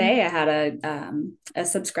today I had a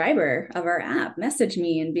subscriber of our app message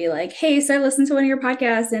me and be like, hey, so I listened to one of your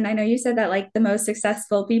podcasts, and I know you said that like the most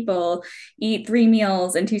successful people eat 3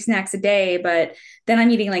 meals and 2 snacks a day, but then I'm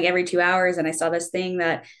eating like every 2 hours, and I saw this thing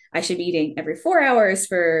that I should be eating every 4 hours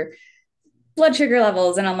for blood sugar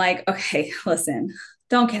levels. And I'm like, okay, listen,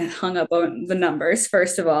 don't get hung up on the numbers,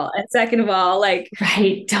 first of all. And second of all, like,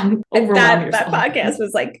 right, don't overwhelm yourself. That podcast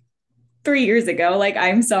was like 3 years ago. Like,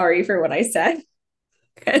 I'm sorry for what I said,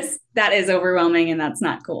 because that is overwhelming and that's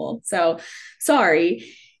not cool. So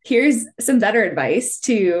sorry. Here's some better advice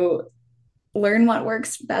to learn what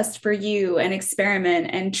works best for you and experiment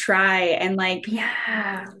and try. And like,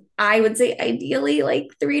 yeah, I would say ideally like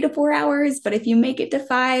 3 to 4 hours, but if you make it to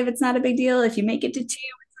 5, it's not a big deal. If you make it to 2,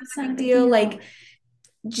 it's not a big deal. Like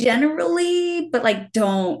generally, but like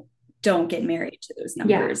don't get married to those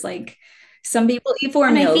numbers. Like some people eat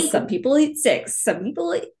 4 meals, some people eat 6, some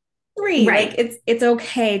people eat 3. Right. Like it's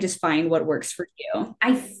okay. Just find what works for you.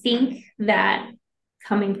 I think that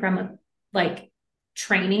coming from a like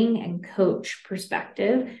training and coach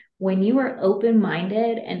perspective, when you are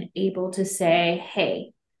open-minded and able to say,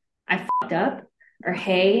 hey, I fucked up, or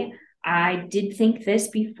hey, I did think this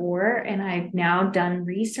before and I've now done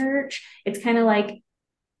research. It's kind of like,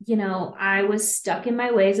 I was stuck in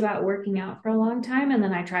my ways about working out for a long time. And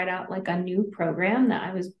then I tried out like a new program that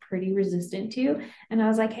I was pretty resistant to. And I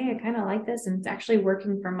was like, hey, I kind of like this. And it's actually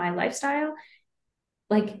working for my lifestyle.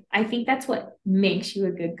 Like, I think that's what makes you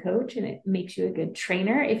a good coach and it makes you a good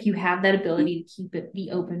trainer if you have that ability to keep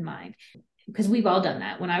the open mind. Because we've all done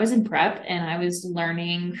that. When I was in prep and I was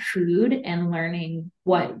learning food and learning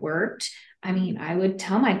what worked, I mean, I would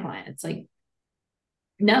tell my clients, like,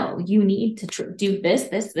 no, you need to do this,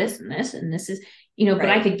 and this, and this is, but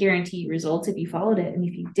I could guarantee you results if you followed it. And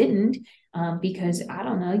if you didn't, because I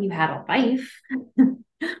don't know, you had a life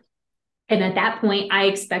And at that point, I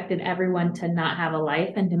expected everyone to not have a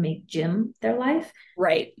life and to make gym their life.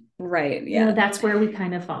 Right. Yeah. That's where we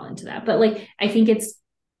kind of fall into that. But like, I think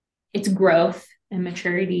it's growth and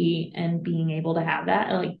maturity and being able to have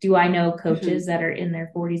that. Like, do I know coaches that are in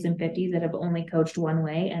their 40s and 50s that have only coached one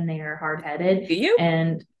way and they are hard-headed? Do you?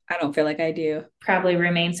 And I don't feel like I do. Probably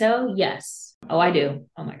remain so? Yes. Oh, I do.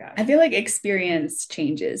 Oh my gosh. I feel like experience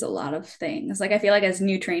changes a lot of things. Like I feel like as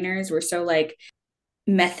new trainers, we're so like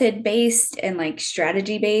method based and like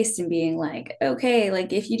strategy based and being like, okay,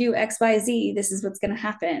 like if you do XYZ, this is what's going to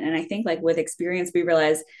happen. And I think like with experience, we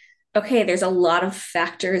realize, okay, there's a lot of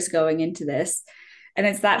factors going into this. And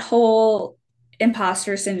it's that whole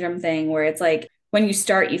imposter syndrome thing where it's like when you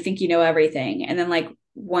start, you think you know everything. And then like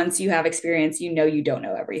once you have experience, you know you don't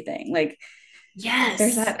know everything. Like, yes,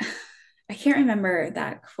 there's that. I can't remember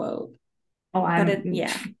that quote. Oh,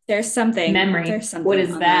 yeah, there's something. Memory. There's something. What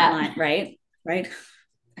is that? Line, right? Right.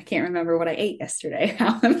 I can't remember what I ate yesterday.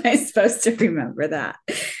 How am I supposed to remember that?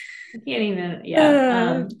 I can't even.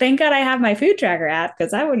 Yeah. Thank God I have my food tracker app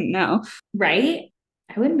because I wouldn't know. Right.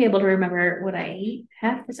 I wouldn't be able to remember what I ate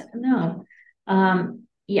half the time. No.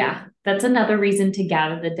 Yeah, that's another reason to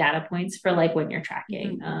gather the data points for like when you're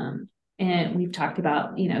tracking. Mm-hmm. And we've talked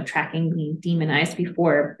about, tracking being demonized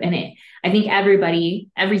before. And I think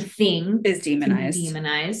everything is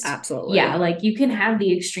demonized. Absolutely. Yeah. Like you can have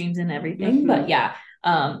the extremes in everything, mm-hmm. But yeah.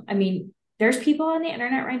 I mean, there's people on the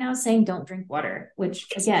internet right now saying don't drink water, which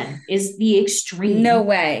again is the extreme. No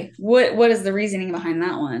way. What is the reasoning behind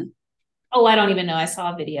that one? Oh, I don't even know. I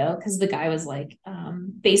saw a video because the guy was like,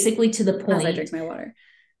 basically to the point. As I drink my water.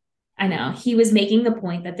 I know he was making the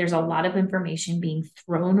point that there's a lot of information being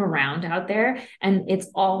thrown around out there and it's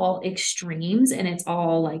all extremes and it's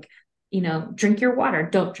all like, drink your water,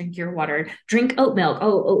 don't drink your water, drink oat milk.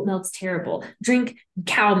 Oh, oat milk's terrible. Drink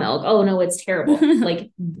cow milk. Oh no, it's terrible. Like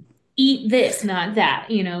eat this, not that,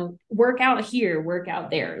 work out here, work out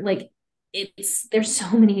there. Like there's so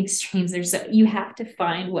many extremes. You have to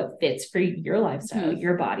find what fits for your lifestyle,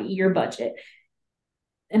 your body, your budget.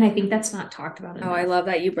 And I think that's not talked about enough. Oh, I love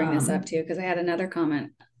that you bring this up too, because I had another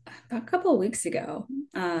comment a couple of weeks ago.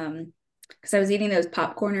 Because I was eating those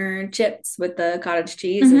popcorn chips with the cottage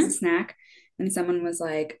cheese mm-hmm. as a snack. And someone was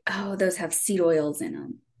like, oh, those have seed oils in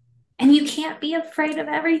them. And you can't be afraid of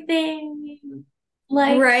everything.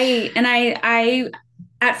 Like, right. And I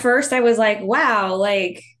at first I was like, wow,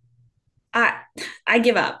 like I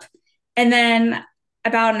give up. And then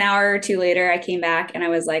about an hour or two later, I came back and I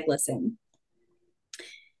was like, listen,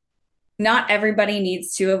 not everybody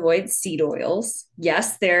needs to avoid seed oils.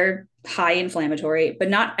 Yes, they're high inflammatory, but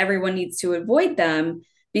not everyone needs to avoid them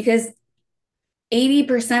because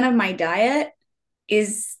 80% of my diet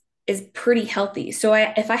is pretty healthy. So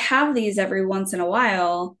if I have these every once in a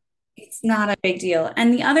while, it's not a big deal.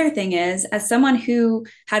 And the other thing is, as someone who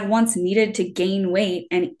had once needed to gain weight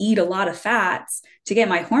and eat a lot of fats to get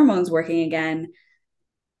my hormones working again,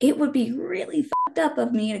 it would be really fucked up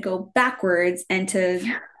of me to go backwards and to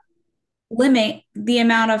limit the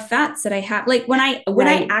amount of fats that I have. Like when I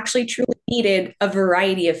actually truly needed a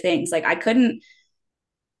variety of things, like I couldn't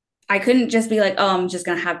just be like, oh, I'm just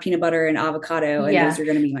going to have peanut butter and avocado and those are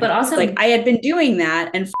going to be my, but also like I had been doing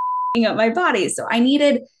that and f***ing up my body. So I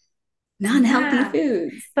needed non-healthy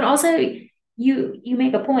foods. But also you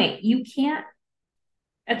make a point. You can't,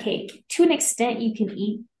 okay, to an extent you can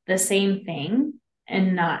eat the same thing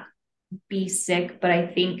and not be sick. But I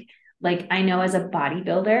think like I know as a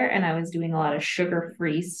bodybuilder and I was doing a lot of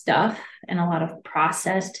sugar-free stuff and a lot of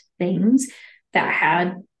processed things that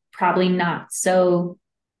had probably not so,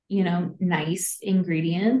 nice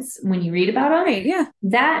ingredients when you read about them. Right, yeah.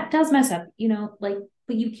 That does mess up, like,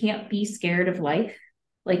 but you can't be scared of life.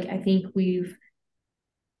 Like I think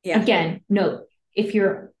again, no,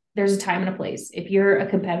 there's a time and a place. If you're a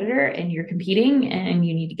competitor and you're competing and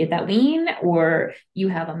you need to get that lean or you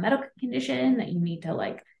have a medical condition that you need to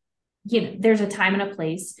like, there's a time and a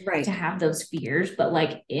place to have those fears, but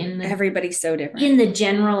like everybody's so different in the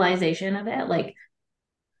generalization of it. Like,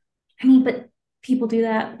 I mean, but people do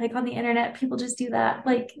that, like on the internet, people just do that.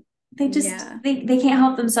 Like they just, they can't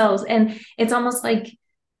help themselves. And it's almost like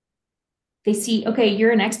they see, okay, you're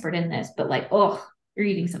an expert in this, but like, oh, you're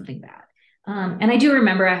eating something bad. And I do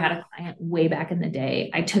remember I had a client way back in the day.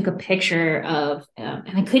 I took a picture of,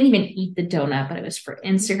 and I couldn't even eat the donut, but it was for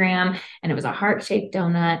Instagram and it was a heart-shaped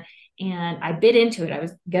donut. And I bit into it. I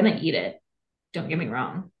was going to eat it. Don't get me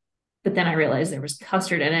wrong. But then I realized there was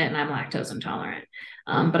custard in it and I'm lactose intolerant.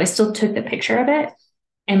 But I still took the picture of it.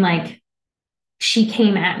 And like, she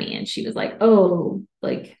came at me and she was like, oh,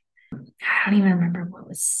 like, I don't even remember what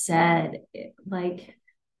was said.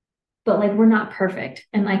 but like we're not perfect.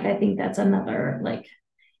 And like I think that's another like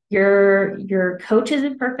your coach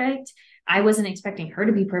isn't perfect. I wasn't expecting her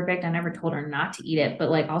to be perfect. I never told her not to eat it, but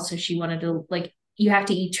like also she wanted to like you have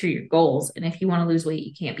to eat to your goals. And if you want to lose weight,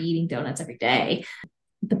 you can't be eating donuts every day.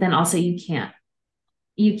 But then also you can't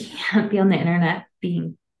be on the internet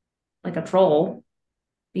being like a troll,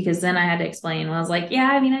 because then I had to explain. I was like, yeah,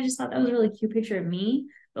 I mean, I just thought that was a really cute picture of me,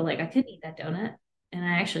 but like I couldn't eat that donut. And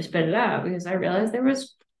I actually spit it out because I realized there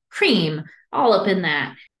was cream all up in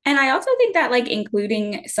that. And I also think that like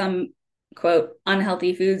including some quote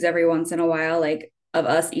unhealthy foods every once in a while, like of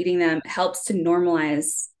us eating them, helps to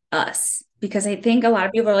normalize us. Because I think a lot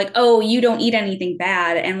of people are like, oh, you don't eat anything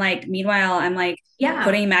bad. And like, meanwhile, I'm like Yeah,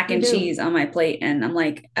 putting mac we and do. cheese on my plate. And I'm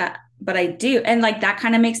like, but I do. And like, that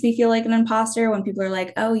kind of makes me feel like an imposter when people are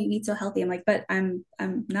like, oh, you eat so healthy. I'm like, but I'm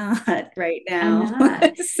not right I'm now.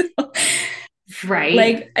 not. So, Right.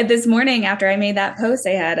 like this morning after I made that post,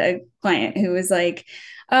 I had a client who was like,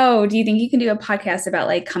 oh, do you think you can do a podcast about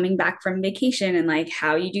like coming back from vacation and like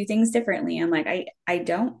how you do things differently? I'm like, I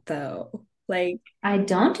don't though. Like I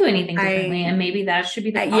don't do anything differently. And I maybe that should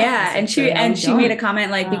be the yeah, podcast and episode, how we she made a don't.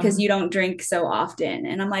 comment like because you Um, don't drink so often.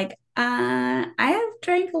 And I'm like, I have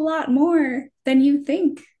drank a lot more than you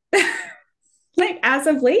think. Like as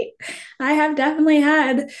of late, I have definitely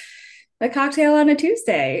had a cocktail on a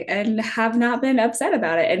Tuesday and have not been upset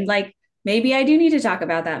about it. And like maybe I do need to talk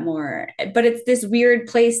about that more. But it's this weird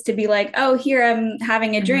place to be like, oh, here I'm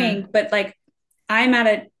having a drink, mhm. but like I'm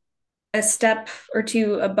at a step or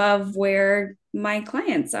two above where my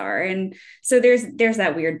clients are. And so there's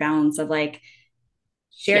that weird balance of like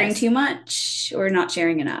sharing Yes, too much or not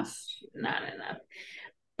sharing enough. not enough.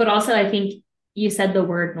 But also, I think you said the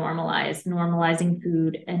word normalize, normalizing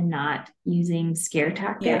food and not using scare Yeah.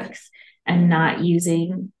 tactics and not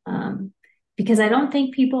using, because I don't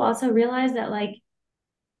think people also realize that like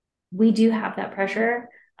we do have that pressure.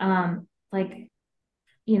 Like,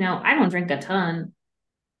 I don't drink a ton,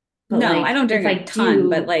 but No, I like don't if drink I a ton,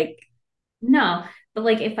 but do, like no, but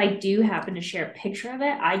like if I do happen to share a picture of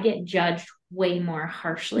it, I get judged way more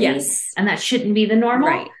harshly. yes, And that shouldn't be the normal.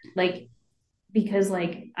 right. Like, because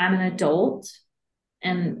like I'm an adult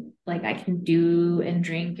and like I can do and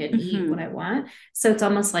drink and eat what Mm-hmm. I want. So it's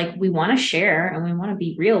almost like we want to share and we want to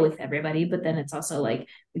be real with everybody, but then it's also like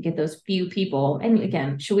we get those few people. And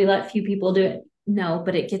again, should we let few people do it? No,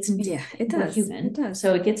 but it gets into Yeah, it we're does. It human. does.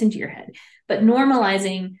 So it gets into your head. But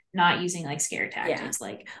normalizing not using like scare Yeah. tactics,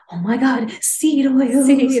 like, oh my God, seed oils.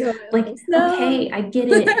 Seed Like, oils. No. okay, I get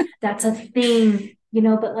it. That's a thing,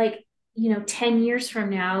 but like, 10 years from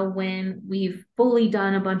now, when we've fully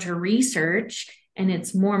done a bunch of research and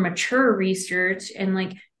it's more mature research, and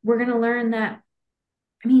like we're going to learn that.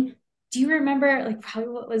 I mean, do you remember like probably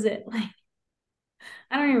what was it like?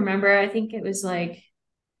 I don't even remember. I think it was like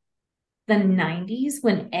the 90s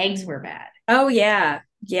when eggs were bad. Oh yeah.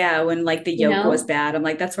 Yeah, when like the you yolk was know bad. I'm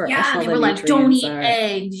like, that's where yeah, all they the were like, don't nutrients eat are.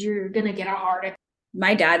 eggs, you're going to get a heart attack.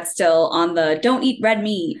 My dad's still on the don't eat red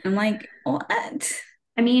meat. I'm like, what?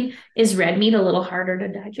 I mean, is red meat a little harder to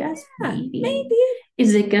digest? Yeah, Maybe. maybe.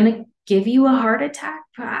 Is it going to give you a heart attack?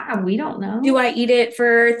 We don't Do know. I eat it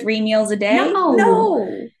for 3 meals a day? No.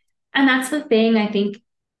 No. And that's the thing. I think,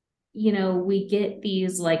 we get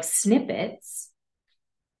these like snippets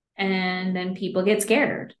and then people get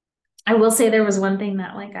scared. I will say there was one thing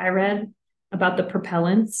that like I read about the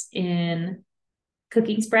propellants in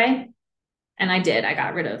cooking spray, and I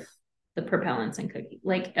got rid of the propellants in cooking.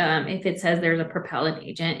 Like if it says there's a propellant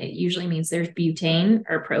agent, it usually means there's butane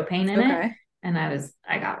or propane in it. Okay. And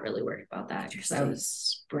I got really worried about that because I Interesting. was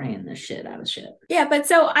spraying the shit out of shit. Yeah, but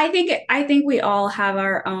so I think we all have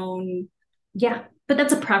our own. Yeah, but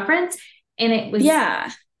that's a preference. And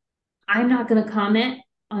Yeah. I'm not going to comment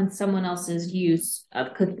on someone else's use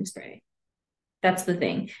of cooking spray. That's the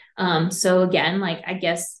thing. So again, like I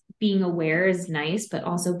guess being aware is nice, but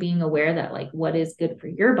also being aware that like what is good for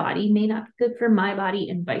your body may not be good for my body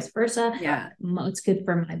and vice versa. Yeah. What's good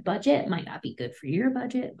for my budget might not be good for your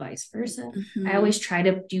budget, vice versa. I Hmm. always try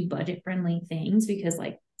to do budget friendly things because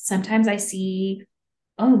like sometimes I see,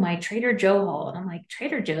 oh, my Trader Joe haul. And I'm like,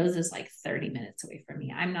 Trader Joe's is like 30 minutes away from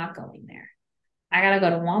me. I'm not going there. I gotta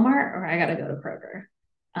go to Walmart or I gotta go to Kroger,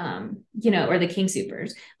 or the King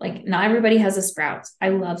Supers. Like not everybody has a Sprouts. I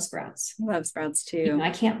love Sprouts. Love sprouts too. I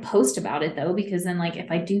can't post about it though, because then like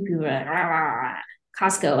if I do, people are like, rah, rah, rah.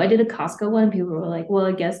 Costco. I did a Costco one. People were like, well,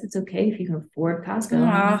 I guess it's okay if you can afford Costco. And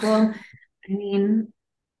I'm like, Oh, well, I mean,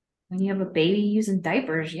 when you have a baby using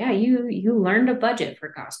diapers, yeah, you learned a budget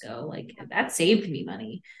for Costco. Like that saved me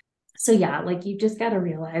money. So yeah, like you just gotta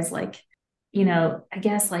realize like, I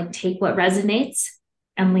guess like take what resonates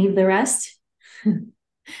and leave the rest.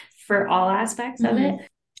 for all aspects of it.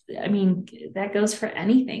 I mean, that goes for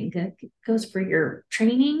anything. It goes for your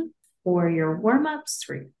training, for your warm-ups,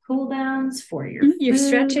 for your cool downs, for your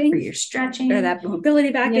stretching, for your stretching, or that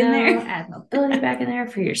mobility back in there. Add mobility back in there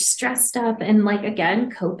for your stress stuff. And like, again,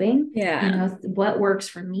 coping. Yeah. What works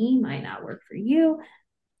for me might not work for you.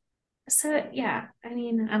 So yeah, I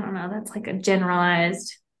mean, I don't know. That's like a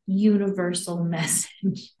generalized universal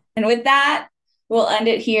message. And with that, we'll end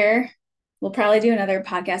it here. We'll probably do another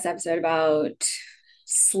podcast episode about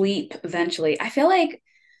sleep eventually. I feel like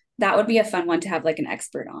that would be a fun one to have like an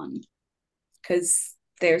expert on, because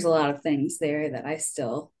there's a lot of things there that I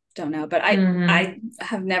still don't know. But I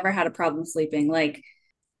have never had a problem sleeping. Like,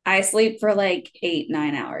 I sleep for like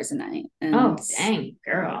 8-9 hours a night. And oh, dang,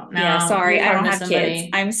 girl. No, yeah, sorry, I don't have kids.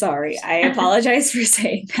 I'm sorry. I apologize for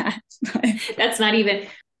saying that. That's not even,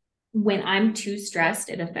 when I'm too stressed,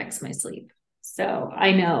 it affects my sleep. So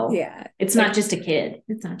I know. Yeah. It's like, not just a kid.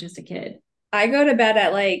 It's not just a kid. I go to bed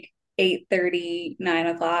at like 8:30, 9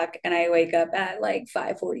 o'clock, and I wake up at like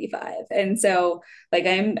 5:45. And so like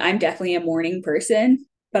I'm definitely a morning person,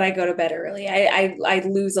 but I go to bed early. I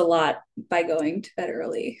lose a lot by going to bed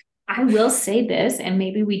early. I will say this, and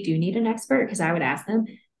maybe we do need an expert, because I would ask them,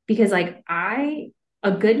 because like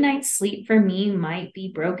a good night's sleep for me might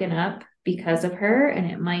be broken up because of her, and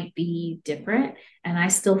it might be different, and I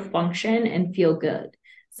still function and feel good.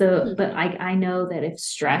 So, but I know that if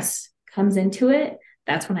stress comes into it,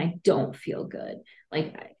 that's when I don't feel good.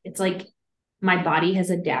 Like, it's like my body has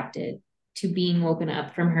adapted to being woken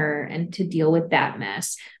up from her and to deal with that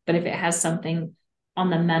mess. But if it has something on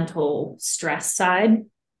the mental stress side,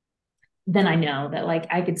 then I know that like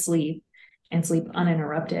I could sleep and sleep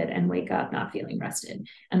uninterrupted and wake up not feeling rested.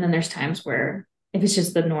 And then there's times where if it's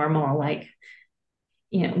just the normal, like,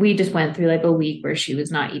 we just went through like a week where she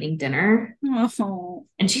was not eating dinner. Oh.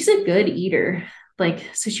 And she's a good eater. Like,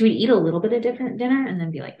 so she would eat a little bit of different dinner and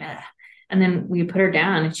then be like, nah. And then we put her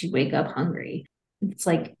down and she'd wake up hungry. It's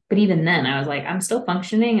like, but even then I was like, I'm still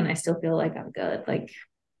functioning and I still feel like I'm good. Like,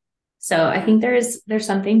 so I think there's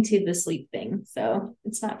something to the sleep thing. So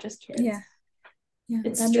it's not just kids. Yeah.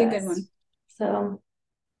 It's that'd stress. be a good one. So,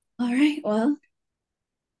 all right. Well,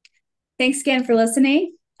 thanks again for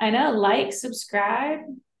listening. I know, like, subscribe,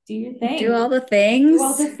 do your thing. Do all the things. Do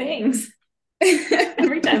all the things.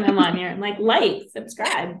 Every time I'm on here, I'm like,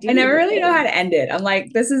 subscribe. I never really know how to end it. I'm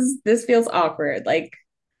like, this feels awkward. Like,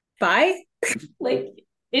 bye. Like,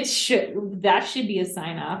 that should be a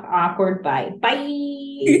sign off. Awkward. Bye.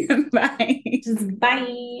 Bye. Just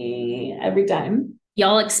bye every time.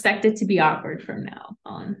 Y'all expect it to be awkward from now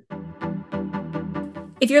on.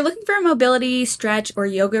 If you're looking for mobility, stretch, or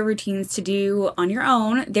yoga routines to do on your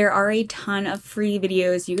own, there are a ton of free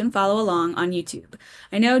videos you can follow along on YouTube.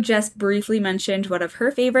 I know Jess briefly mentioned one of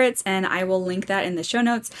her favorites, and I will link that in the show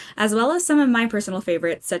notes, as well as some of my personal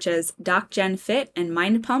favorites, such as Doc Jen Fit and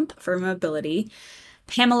Mind Pump for mobility,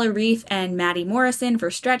 Pamela Reif and Maddie Morrison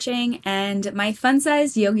for stretching, and my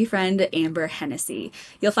fun-sized yogi friend Amber Hennessy.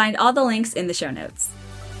 You'll find all the links in the show notes.